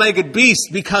four-legged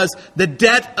beast, because the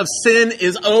debt of sin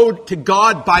is owed to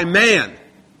God by man.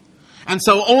 And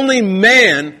so only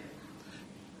man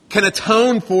can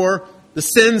atone for the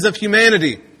sins of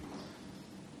humanity.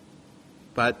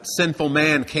 But sinful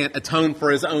man can't atone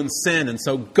for his own sin. And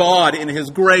so God, in his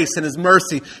grace and his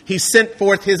mercy, he sent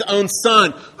forth his own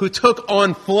Son, who took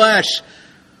on flesh.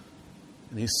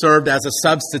 And he served as a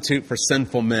substitute for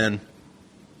sinful men.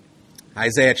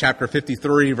 Isaiah chapter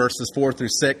 53, verses 4 through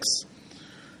 6.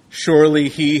 Surely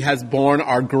he has borne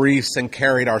our griefs and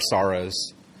carried our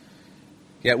sorrows.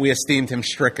 Yet we esteemed him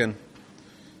stricken,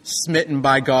 smitten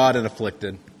by God and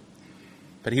afflicted.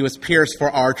 But he was pierced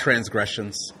for our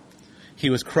transgressions. He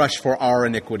was crushed for our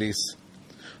iniquities.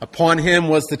 Upon him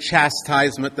was the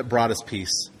chastisement that brought us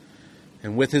peace,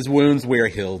 and with his wounds we are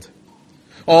healed.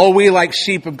 All we like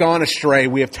sheep have gone astray.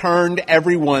 We have turned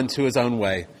every one to his own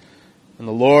way, and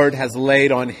the Lord has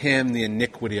laid on him the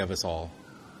iniquity of us all.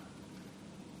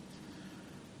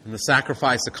 And the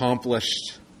sacrifice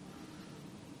accomplished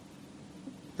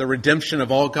the redemption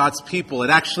of all God's people. It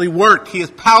actually worked. He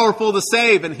is powerful to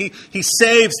save, and he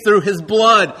saves through his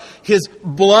blood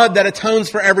that atones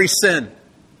for every sin.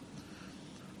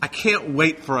 I can't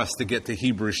wait for us to get to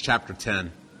Hebrews chapter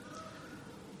 10.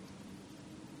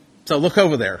 So look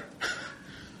over there.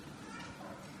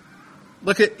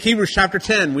 Look at Hebrews chapter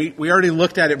 10. We already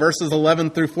looked at it, verses 11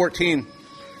 through 14.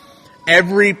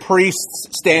 Every priest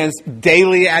stands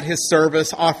daily at his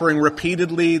service, offering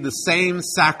repeatedly the same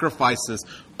sacrifices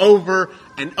over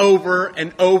and over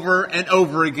and over and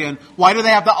over again. Why do they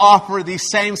have to offer these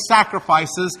same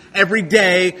sacrifices every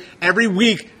day, every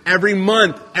week, every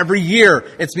month, every year?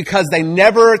 It's because they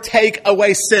never take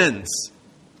away sins.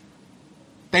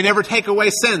 They never take away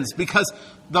sins, because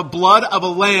the blood of a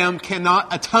lamb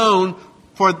cannot atone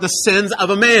for the sins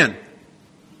of a man.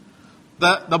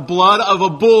 The blood of a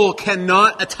bull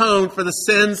cannot atone for the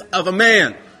sins of a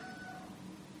man.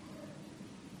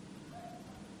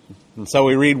 And so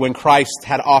we read, when Christ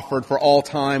had offered for all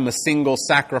time a single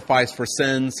sacrifice for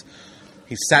sins,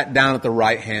 he sat down at the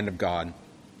right hand of God.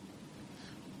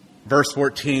 Verse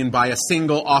 14, by a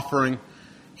single offering,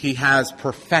 he has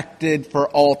perfected for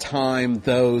all time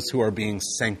those who are being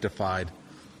sanctified.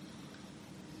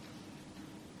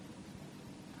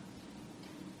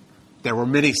 There were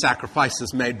many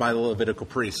sacrifices made by the Levitical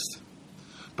priest,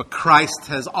 but Christ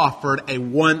has offered a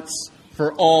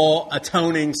once-for-all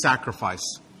atoning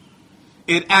sacrifice.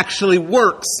 It actually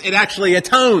works. It actually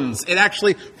atones. It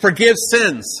actually forgives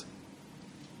sins.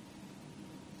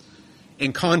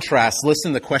 In contrast,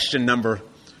 listen to question number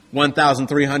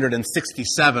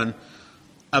 1367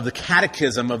 of the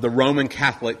Catechism of the Roman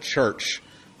Catholic Church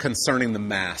concerning the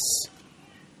Mass.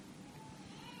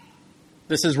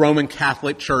 This is Roman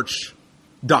Catholic Church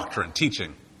doctrine,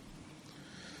 teaching.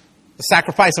 The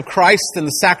sacrifice of Christ and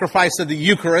the sacrifice of the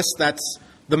Eucharist, that's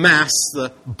the Mass,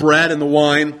 the bread and the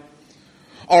wine,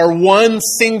 are one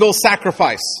single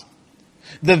sacrifice.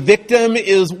 The victim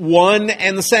is one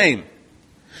and the same.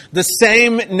 The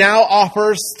same now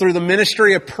offers through the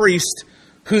ministry of priest,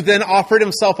 who then offered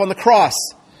himself on the cross.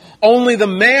 Only the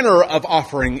manner of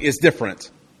offering is different.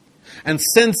 And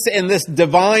since in this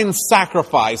divine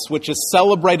sacrifice, which is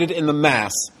celebrated in the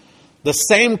Mass, the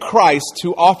same Christ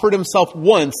who offered himself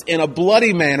once in a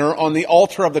bloody manner on the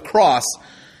altar of the cross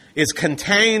is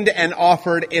contained and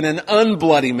offered in an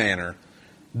unbloody manner,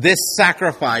 this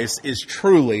sacrifice is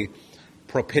truly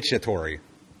propitiatory.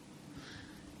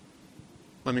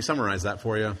 Let me summarize that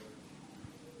for you.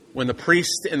 When the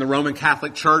priest in the Roman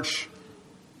Catholic Church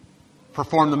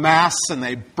perform the Mass and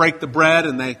they break the bread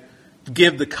and they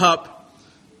give the cup,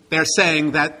 they're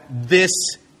saying that this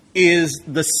is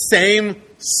the same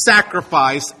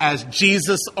sacrifice as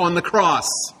Jesus on the cross.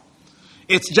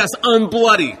 It's just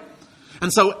unbloody.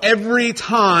 And so every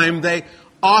time they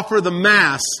offer the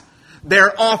Mass,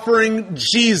 they're offering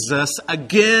Jesus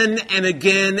again and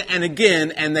again and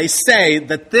again, and they say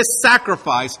that this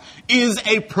sacrifice is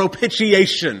a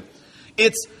propitiation.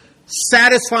 It's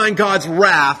satisfying God's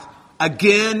wrath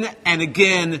again and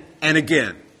again and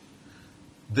again.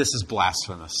 This is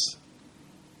blasphemous.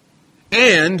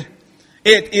 And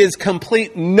it is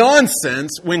complete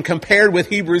nonsense when compared with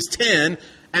Hebrews 10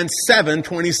 and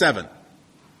 7:27.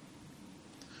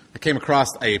 I came across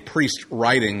a priest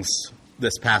writings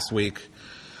this past week,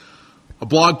 a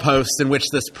blog post in which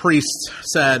this priest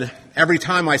said, "Every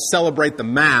time I celebrate the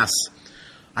Mass,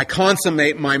 I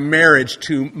consummate my marriage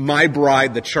to my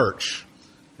bride, the church."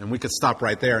 And we could stop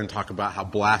right there and talk about how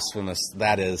blasphemous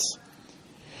that is.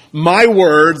 My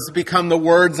words become the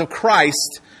words of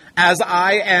Christ as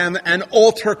I am an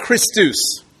alter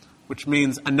Christus, which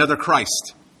means another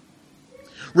Christ.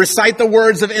 Recite the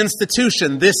words of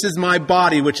institution. This is my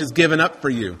body, which is given up for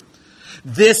you.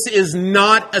 This is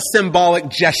not a symbolic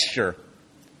gesture.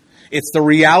 It's the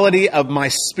reality of my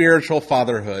spiritual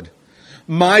fatherhood.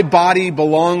 My body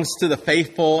belongs to the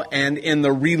faithful, and in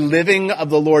the reliving of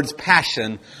the Lord's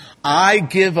passion, I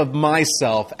give of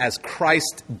myself as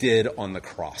Christ did on the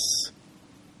cross.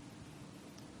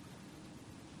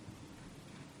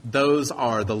 Those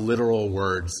are the literal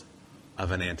words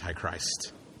of an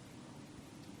antichrist.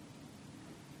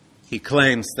 He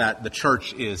claims that the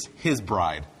church is his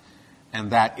bride,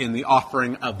 and that in the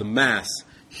offering of the Mass,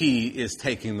 he is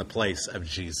taking the place of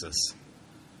Jesus.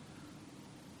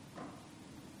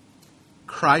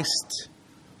 Christ's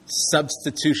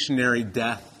substitutionary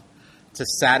death to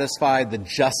satisfy the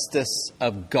justice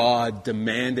of God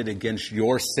demanded against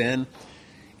your sin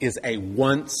is a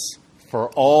once for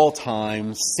all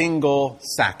time single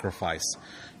sacrifice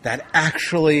that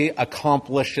actually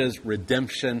accomplishes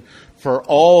redemption for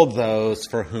all those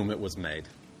for whom it was made.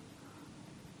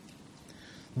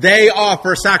 They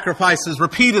offer sacrifices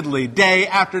repeatedly, day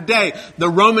after day. The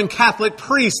Roman Catholic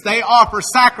priests, they offer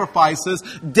sacrifices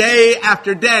day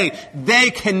after day.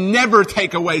 They can never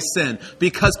take away sin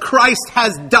because Christ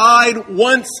has died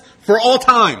once for all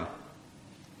time.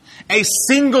 A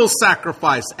single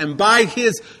sacrifice, and by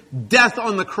his death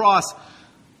on the cross,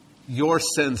 your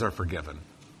sins are forgiven.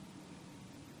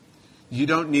 You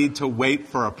don't need to wait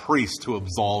for a priest to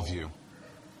absolve you.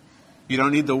 You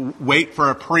don't need to wait for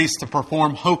a priest to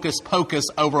perform hocus pocus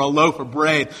over a loaf of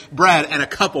bread and a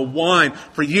cup of wine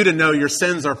for you to know your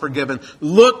sins are forgiven.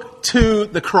 Look to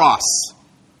the cross.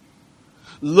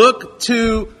 Look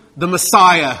to the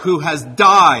Messiah who has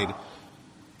died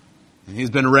and he's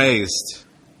been raised.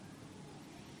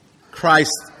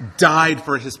 Christ died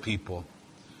for his people,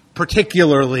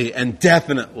 particularly and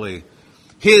definitely.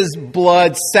 His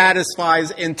blood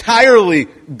satisfies entirely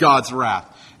God's wrath.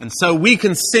 And so we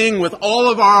can sing with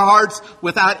all of our hearts,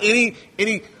 without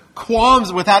any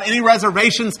qualms, without any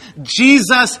reservations,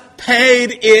 Jesus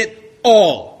paid it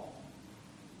all.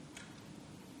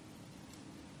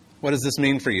 What does this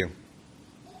mean for you?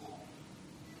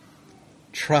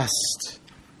 Trust.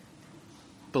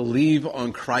 Believe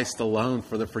on Christ alone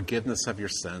for the forgiveness of your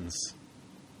sins.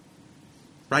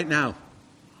 Right now.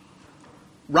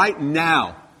 Right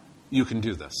now, you can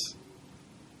do this.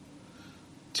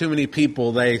 Too many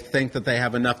people, they think that they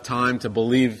have enough time to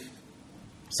believe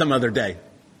some other day.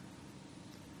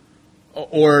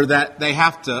 Or that they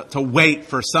have to wait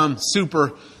for some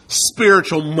super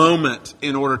spiritual moment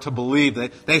in order to believe.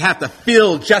 They have to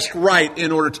feel just right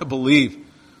in order to believe.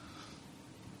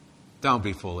 Don't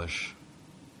be foolish.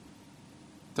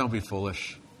 Don't be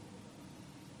foolish.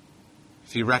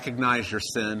 If you recognize your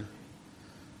sin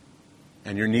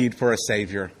and your need for a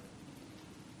Savior,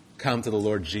 come to the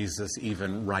Lord Jesus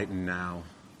even right now.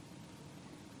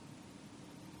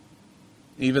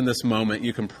 Even this moment,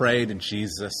 you can pray to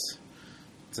Jesus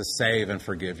to save and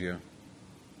forgive you.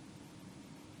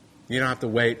 You don't have to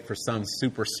wait for some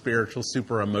super spiritual,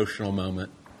 super emotional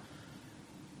moment.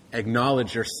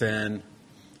 Acknowledge your sin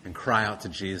and cry out to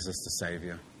Jesus to save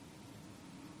you.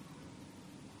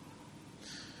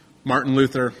 Martin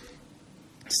Luther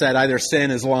said either sin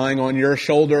is lying on your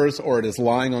shoulders or it is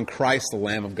lying on Christ, the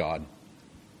Lamb of God.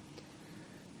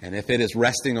 And if it is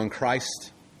resting on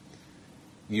Christ,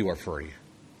 you are free.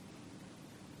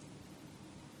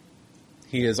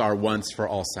 He is our once for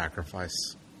all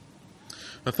sacrifice.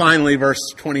 But finally, verse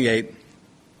 28,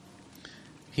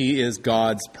 He is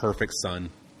God's perfect Son.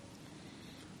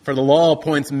 For the law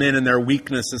appoints men in their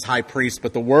weakness as high priests,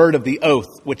 but the word of the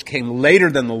oath, which came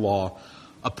later than the law,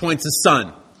 appoints a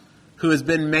Son who has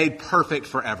been made perfect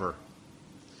forever.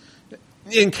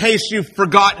 In case you've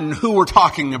forgotten who we're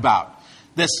talking about,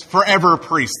 this forever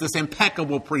priest, this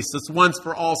impeccable priest, this once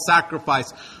for all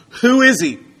sacrifice, who is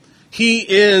he? He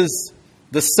is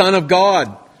the Son of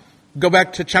God. Go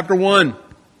back to chapter 1,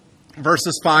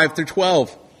 verses 5 through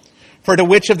 12. For to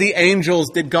which of the angels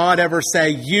did God ever say,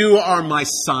 "You are my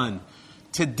Son,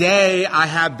 today I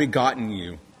have begotten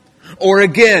you"? Or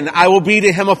again, "I will be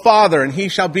to him a father, and he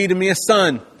shall be to me a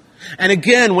son"? And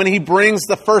again, when he brings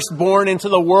the firstborn into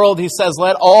the world, he says,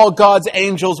 "Let all God's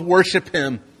angels worship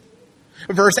him."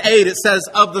 Verse 8, it says,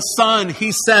 of the Son,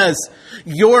 he says,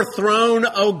 "Your throne,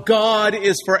 O God,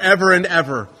 is forever and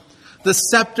ever. The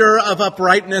scepter of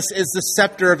uprightness is the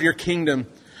scepter of your kingdom.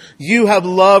 You have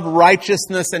loved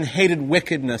righteousness and hated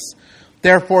wickedness.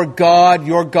 Therefore God,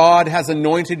 your God, has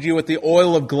anointed you with the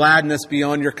oil of gladness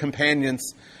beyond your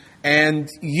companions. And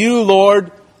you,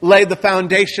 Lord, laid the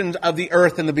foundations of the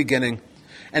earth in the beginning,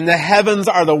 and the heavens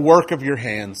are the work of your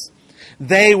hands.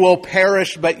 They will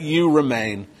perish, but you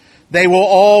remain. They will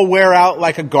all wear out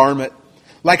like a garment.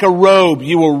 Like a robe,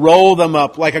 you will roll them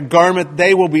up. Like a garment,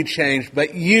 they will be changed.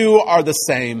 But you are the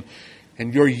same,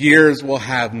 and your years will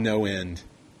have no end."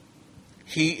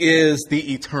 He is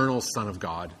the eternal Son of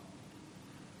God.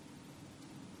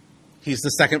 He's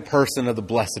the second person of the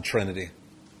Blessed Trinity.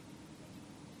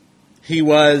 He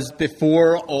was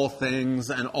before all things,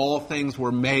 and all things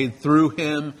were made through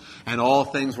him, and all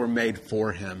things were made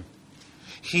for him.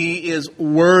 He is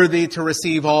worthy to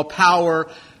receive all power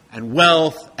and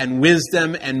wealth and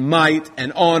wisdom and might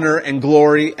and honor and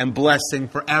glory and blessing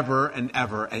forever and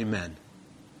ever. Amen.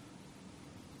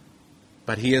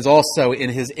 But he is also, in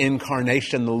his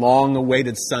incarnation, the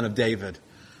long-awaited Son of David,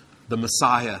 the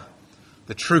Messiah,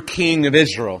 the true King of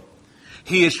Israel.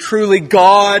 He is truly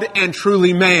God and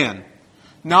truly man,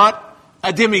 not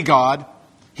a demigod.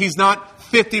 He's not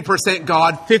 50%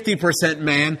 God, 50%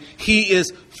 man. He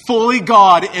is fully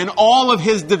God in all of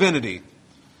his divinity,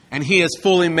 and he is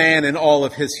fully man in all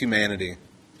of his humanity.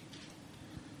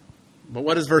 But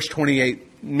what does verse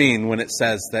 28 mean when it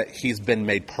says that he's been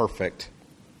made perfect?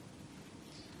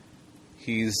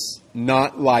 He's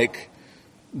not like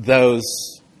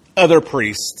those other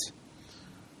priests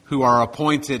who are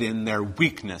appointed in their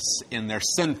weakness, in their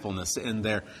sinfulness, in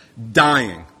their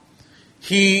dying.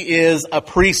 He is a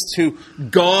priest who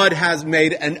God has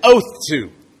made an oath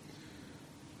to.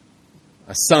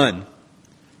 A son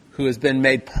who has been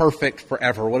made perfect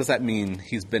forever. What does that mean?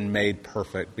 He's been made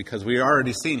perfect. Because we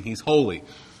already seen he's holy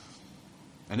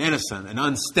and innocent and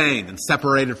unstained and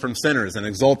separated from sinners and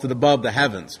exalted above the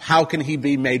heavens. How can he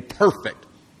be made perfect?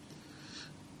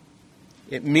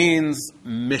 It means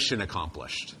mission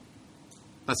accomplished.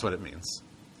 That's what it means.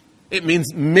 It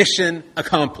means mission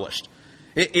accomplished.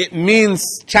 It means,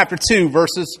 chapter 2,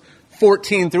 verses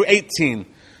 14 through 18.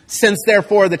 Since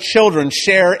therefore the children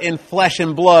share in flesh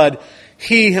and blood,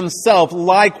 he himself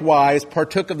likewise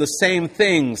partook of the same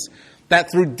things,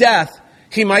 that through death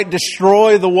he might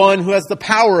destroy the one who has the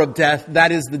power of death,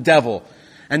 that is the devil,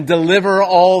 and deliver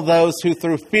all those who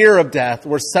through fear of death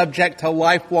were subject to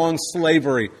lifelong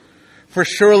slavery. For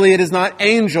surely it is not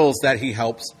angels that he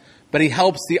helps, but he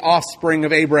helps the offspring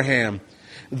of Abraham.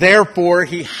 Therefore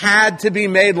he had to be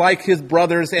made like his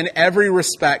brothers in every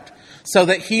respect, so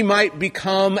that he might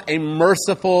become a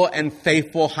merciful and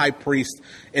faithful high priest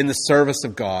in the service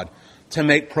of God, to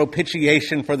make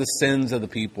propitiation for the sins of the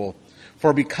people.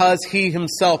 For because he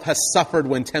himself has suffered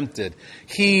when tempted,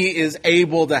 he is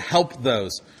able to help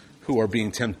those who are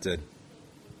being tempted.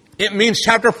 It means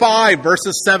chapter 5,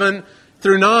 verses 7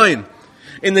 through 9.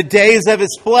 In the days of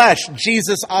his flesh,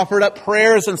 Jesus offered up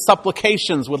prayers and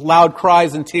supplications with loud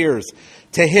cries and tears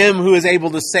to him who is able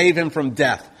to save him from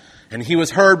death. And he was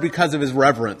heard because of his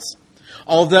reverence.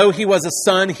 Although he was a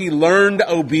son, he learned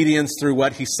obedience through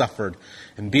what he suffered.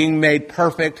 And being made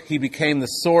perfect, he became the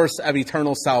source of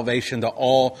eternal salvation to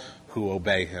all who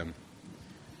obey him.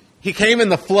 He came in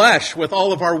the flesh with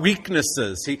all of our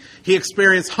weaknesses. He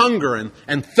experienced hunger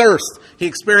and thirst. He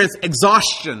experienced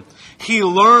exhaustion. He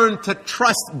learned to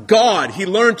trust God. He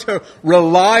learned to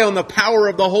rely on the power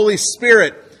of the Holy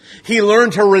Spirit. He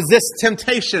learned to resist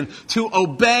temptation, to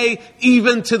obey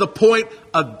even to the point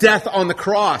of death on the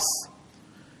cross.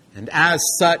 And as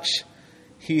such,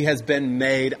 he has been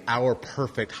made our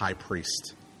perfect high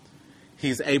priest.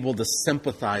 He's able to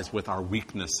sympathize with our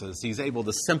weaknesses. He's able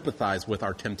to sympathize with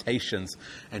our temptations.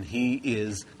 And he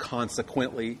is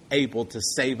consequently able to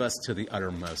save us to the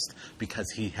uttermost because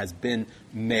he has been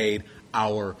made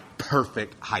our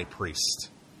perfect high priest.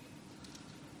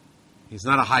 He's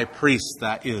not a high priest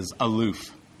that is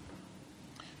aloof.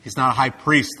 He's not a high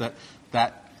priest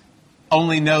that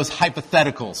only knows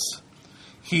hypotheticals.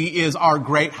 He is our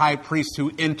great high priest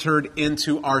who entered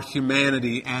into our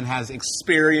humanity and has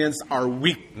experienced our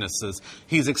weaknesses.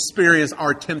 He's experienced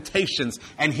our temptations,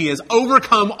 and he has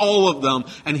overcome all of them,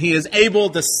 and he is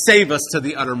able to save us to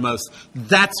the uttermost.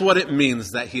 That's what it means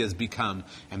that he has become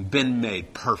and been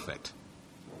made perfect.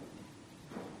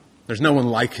 There's no one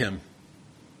like him.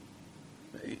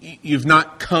 You've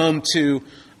not come to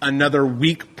another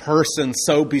weak person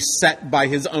so beset by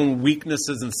his own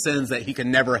weaknesses and sins that he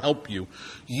can never help you.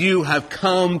 You have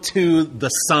come to the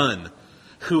Son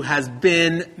who has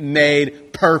been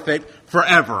made perfect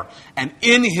forever. And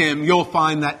in him you'll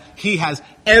find that he has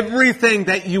everything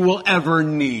that you will ever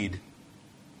need.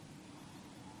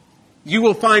 You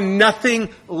will find nothing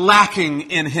lacking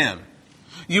in him.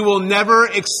 You will never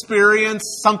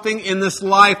experience something in this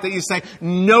life that you say,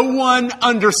 no one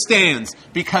understands,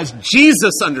 because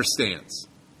Jesus understands.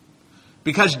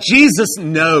 Because Jesus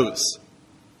knows.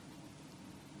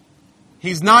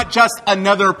 He's not just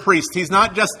another priest. He's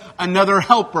not just another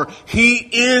helper. He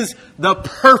is the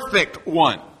perfect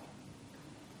one.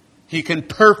 He can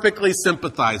perfectly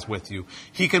sympathize with you.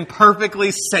 He can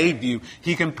perfectly save you.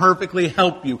 He can perfectly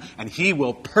help you. And he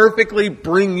will perfectly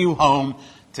bring you home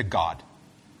to God.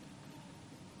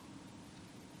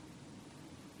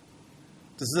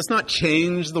 Does this not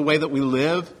change the way that we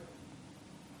live?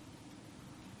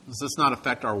 Does this not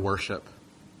affect our worship?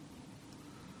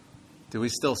 Do we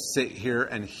still sit here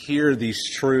and hear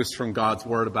these truths from God's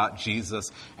Word about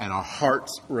Jesus and our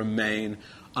hearts remain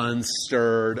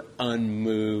unstirred,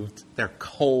 unmoved? They're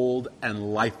cold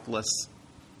and lifeless.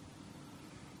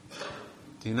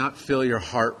 Do you not feel your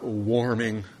heart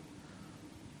warming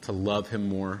to love him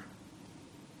more,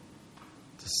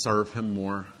 to serve him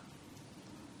more,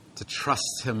 to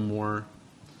trust him more?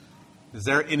 Is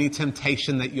there any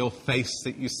temptation that you'll face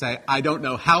that you say, I don't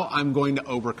know how I'm going to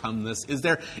overcome this? Is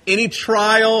there any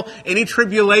trial, any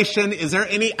tribulation? Is there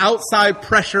any outside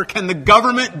pressure? Can the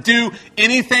government do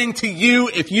anything to you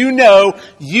if you know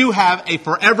you have a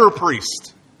forever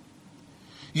priest?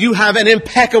 You have an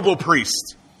impeccable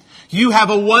priest. You have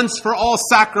a once for all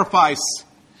sacrifice.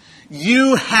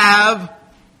 You have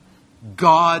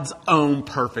God's own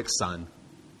perfect Son.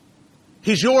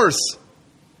 He's yours.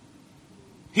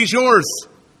 He's yours.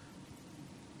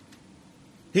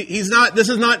 He's not, this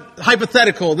is not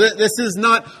hypothetical. This is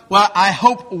not, well, I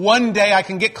hope one day I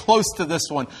can get close to this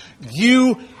one.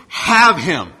 You have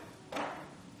him.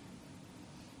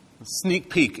 A sneak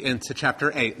peek into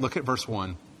chapter 8. Look at verse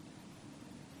 1.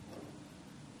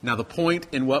 Now the point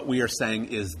in what we are saying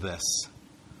is this.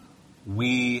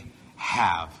 We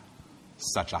have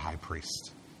such a high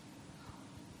priest.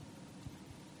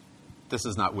 This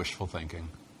is not wishful thinking.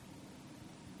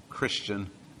 Christian,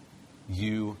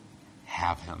 you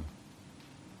have him.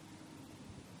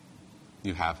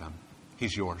 You have him.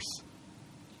 He's yours.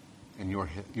 And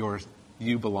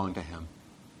you belong to him.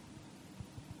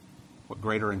 What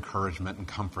greater encouragement and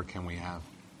comfort can we have?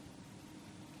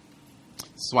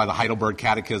 This is why the Heidelberg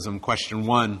Catechism, question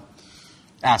 1,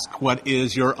 asks, what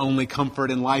is your only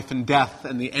comfort in life and death?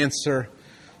 And the answer,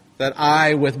 that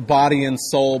I, with body and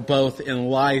soul, both in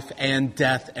life and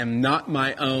death, am not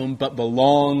my own, but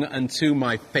belong unto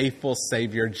my faithful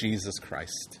Savior, Jesus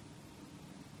Christ.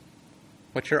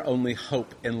 What's your only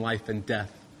hope in life and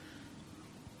death?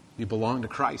 You belong to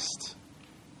Christ.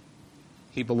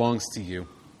 He belongs to you.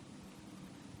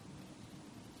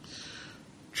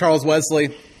 Charles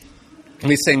Wesley,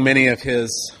 we sing many of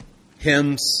his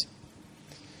hymns.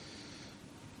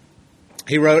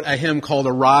 He wrote a hymn called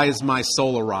Arise, My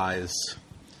Soul, Arise.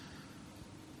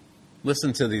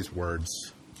 Listen to these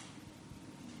words.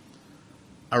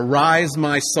 Arise,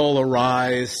 my soul,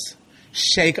 arise.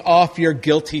 Shake off your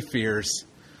guilty fears.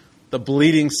 The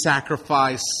bleeding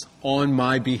sacrifice on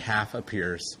my behalf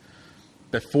appears.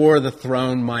 Before the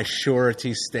throne my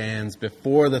surety stands.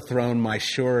 Before the throne my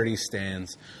surety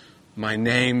stands. My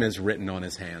name is written on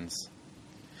his hands.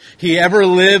 He ever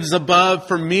lives above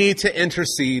for me to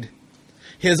intercede.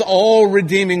 His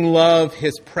all-redeeming love,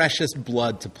 his precious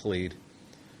blood to plead.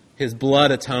 His blood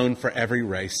atoned for every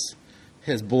race.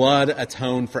 His blood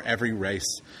atoned for every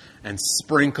race. and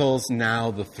sprinkles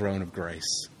now the throne of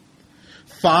grace.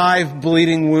 5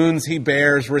 bleeding wounds he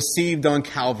bears, received on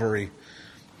Calvary.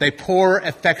 They pour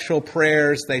effectual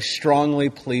prayers, they strongly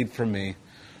plead for me.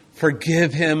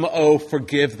 Forgive him, oh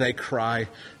forgive, they cry.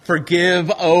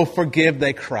 Forgive, oh forgive,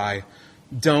 they cry.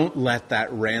 Don't let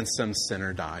that ransomed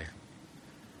sinner die.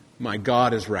 My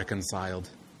God is reconciled.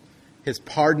 His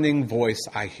pardoning voice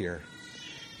I hear.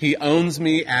 He owns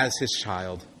me as his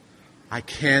child. I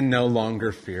can no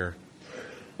longer fear.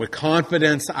 With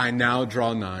confidence I now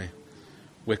draw nigh.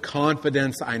 With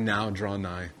confidence I now draw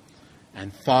nigh.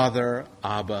 And Father,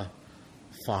 Abba,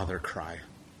 Father cry.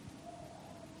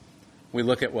 We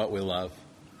look at what we love.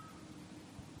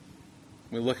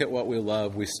 We look at what we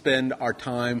love. We spend our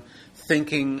time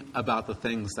thinking about the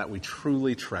things that we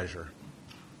truly treasure.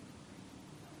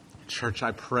 Church,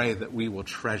 I pray that we will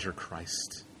treasure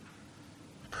Christ.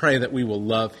 I pray that we will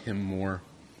love him more.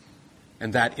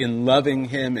 And that in loving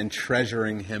him and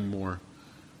treasuring him more,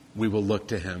 we will look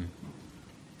to him,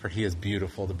 for he is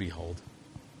beautiful to behold.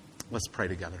 Let's pray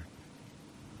together.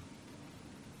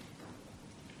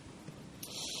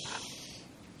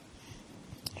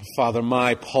 Father,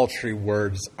 my paltry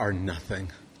words are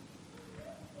nothing.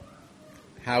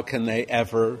 How can they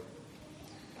ever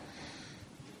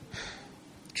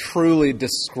truly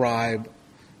describe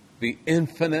the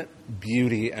infinite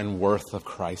beauty and worth of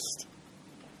Christ?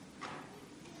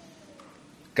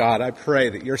 God, I pray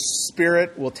that your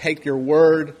Spirit will take your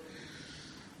word,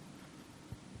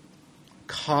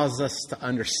 cause us to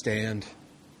understand,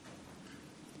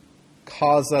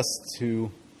 cause us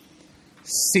to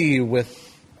see with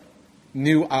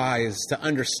new eyes, to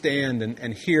understand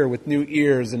and hear with new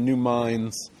ears and new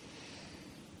minds.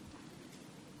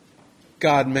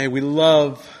 God, may we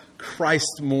love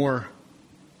Christ more.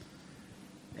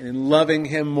 And in loving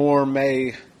him more,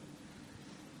 may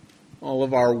all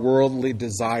of our worldly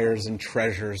desires and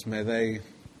treasures, may they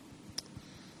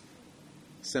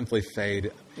simply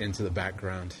fade into the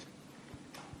background.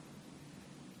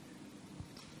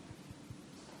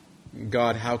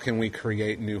 God, how can we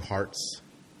create new hearts?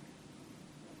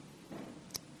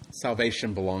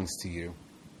 Salvation belongs to you.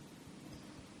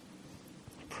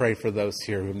 Pray for those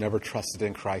here who have never trusted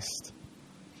in Christ.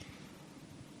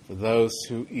 For those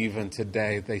who even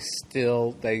today, they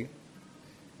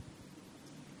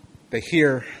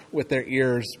hear with their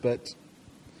ears, but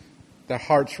their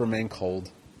hearts remain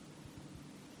cold.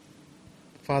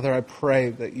 Father, I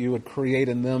pray that you would create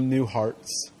in them new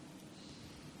hearts.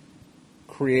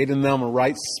 Create in them a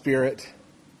right spirit.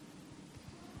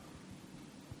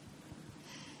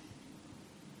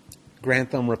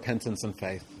 Grant them repentance and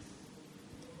faith.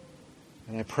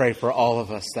 And I pray for all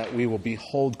of us that we will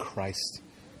behold Christ.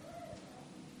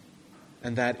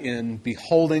 And that in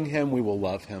beholding him, we will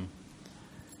love him.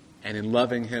 And in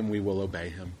loving him, we will obey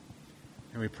him.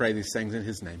 And we pray these things in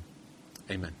his name.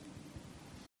 Amen.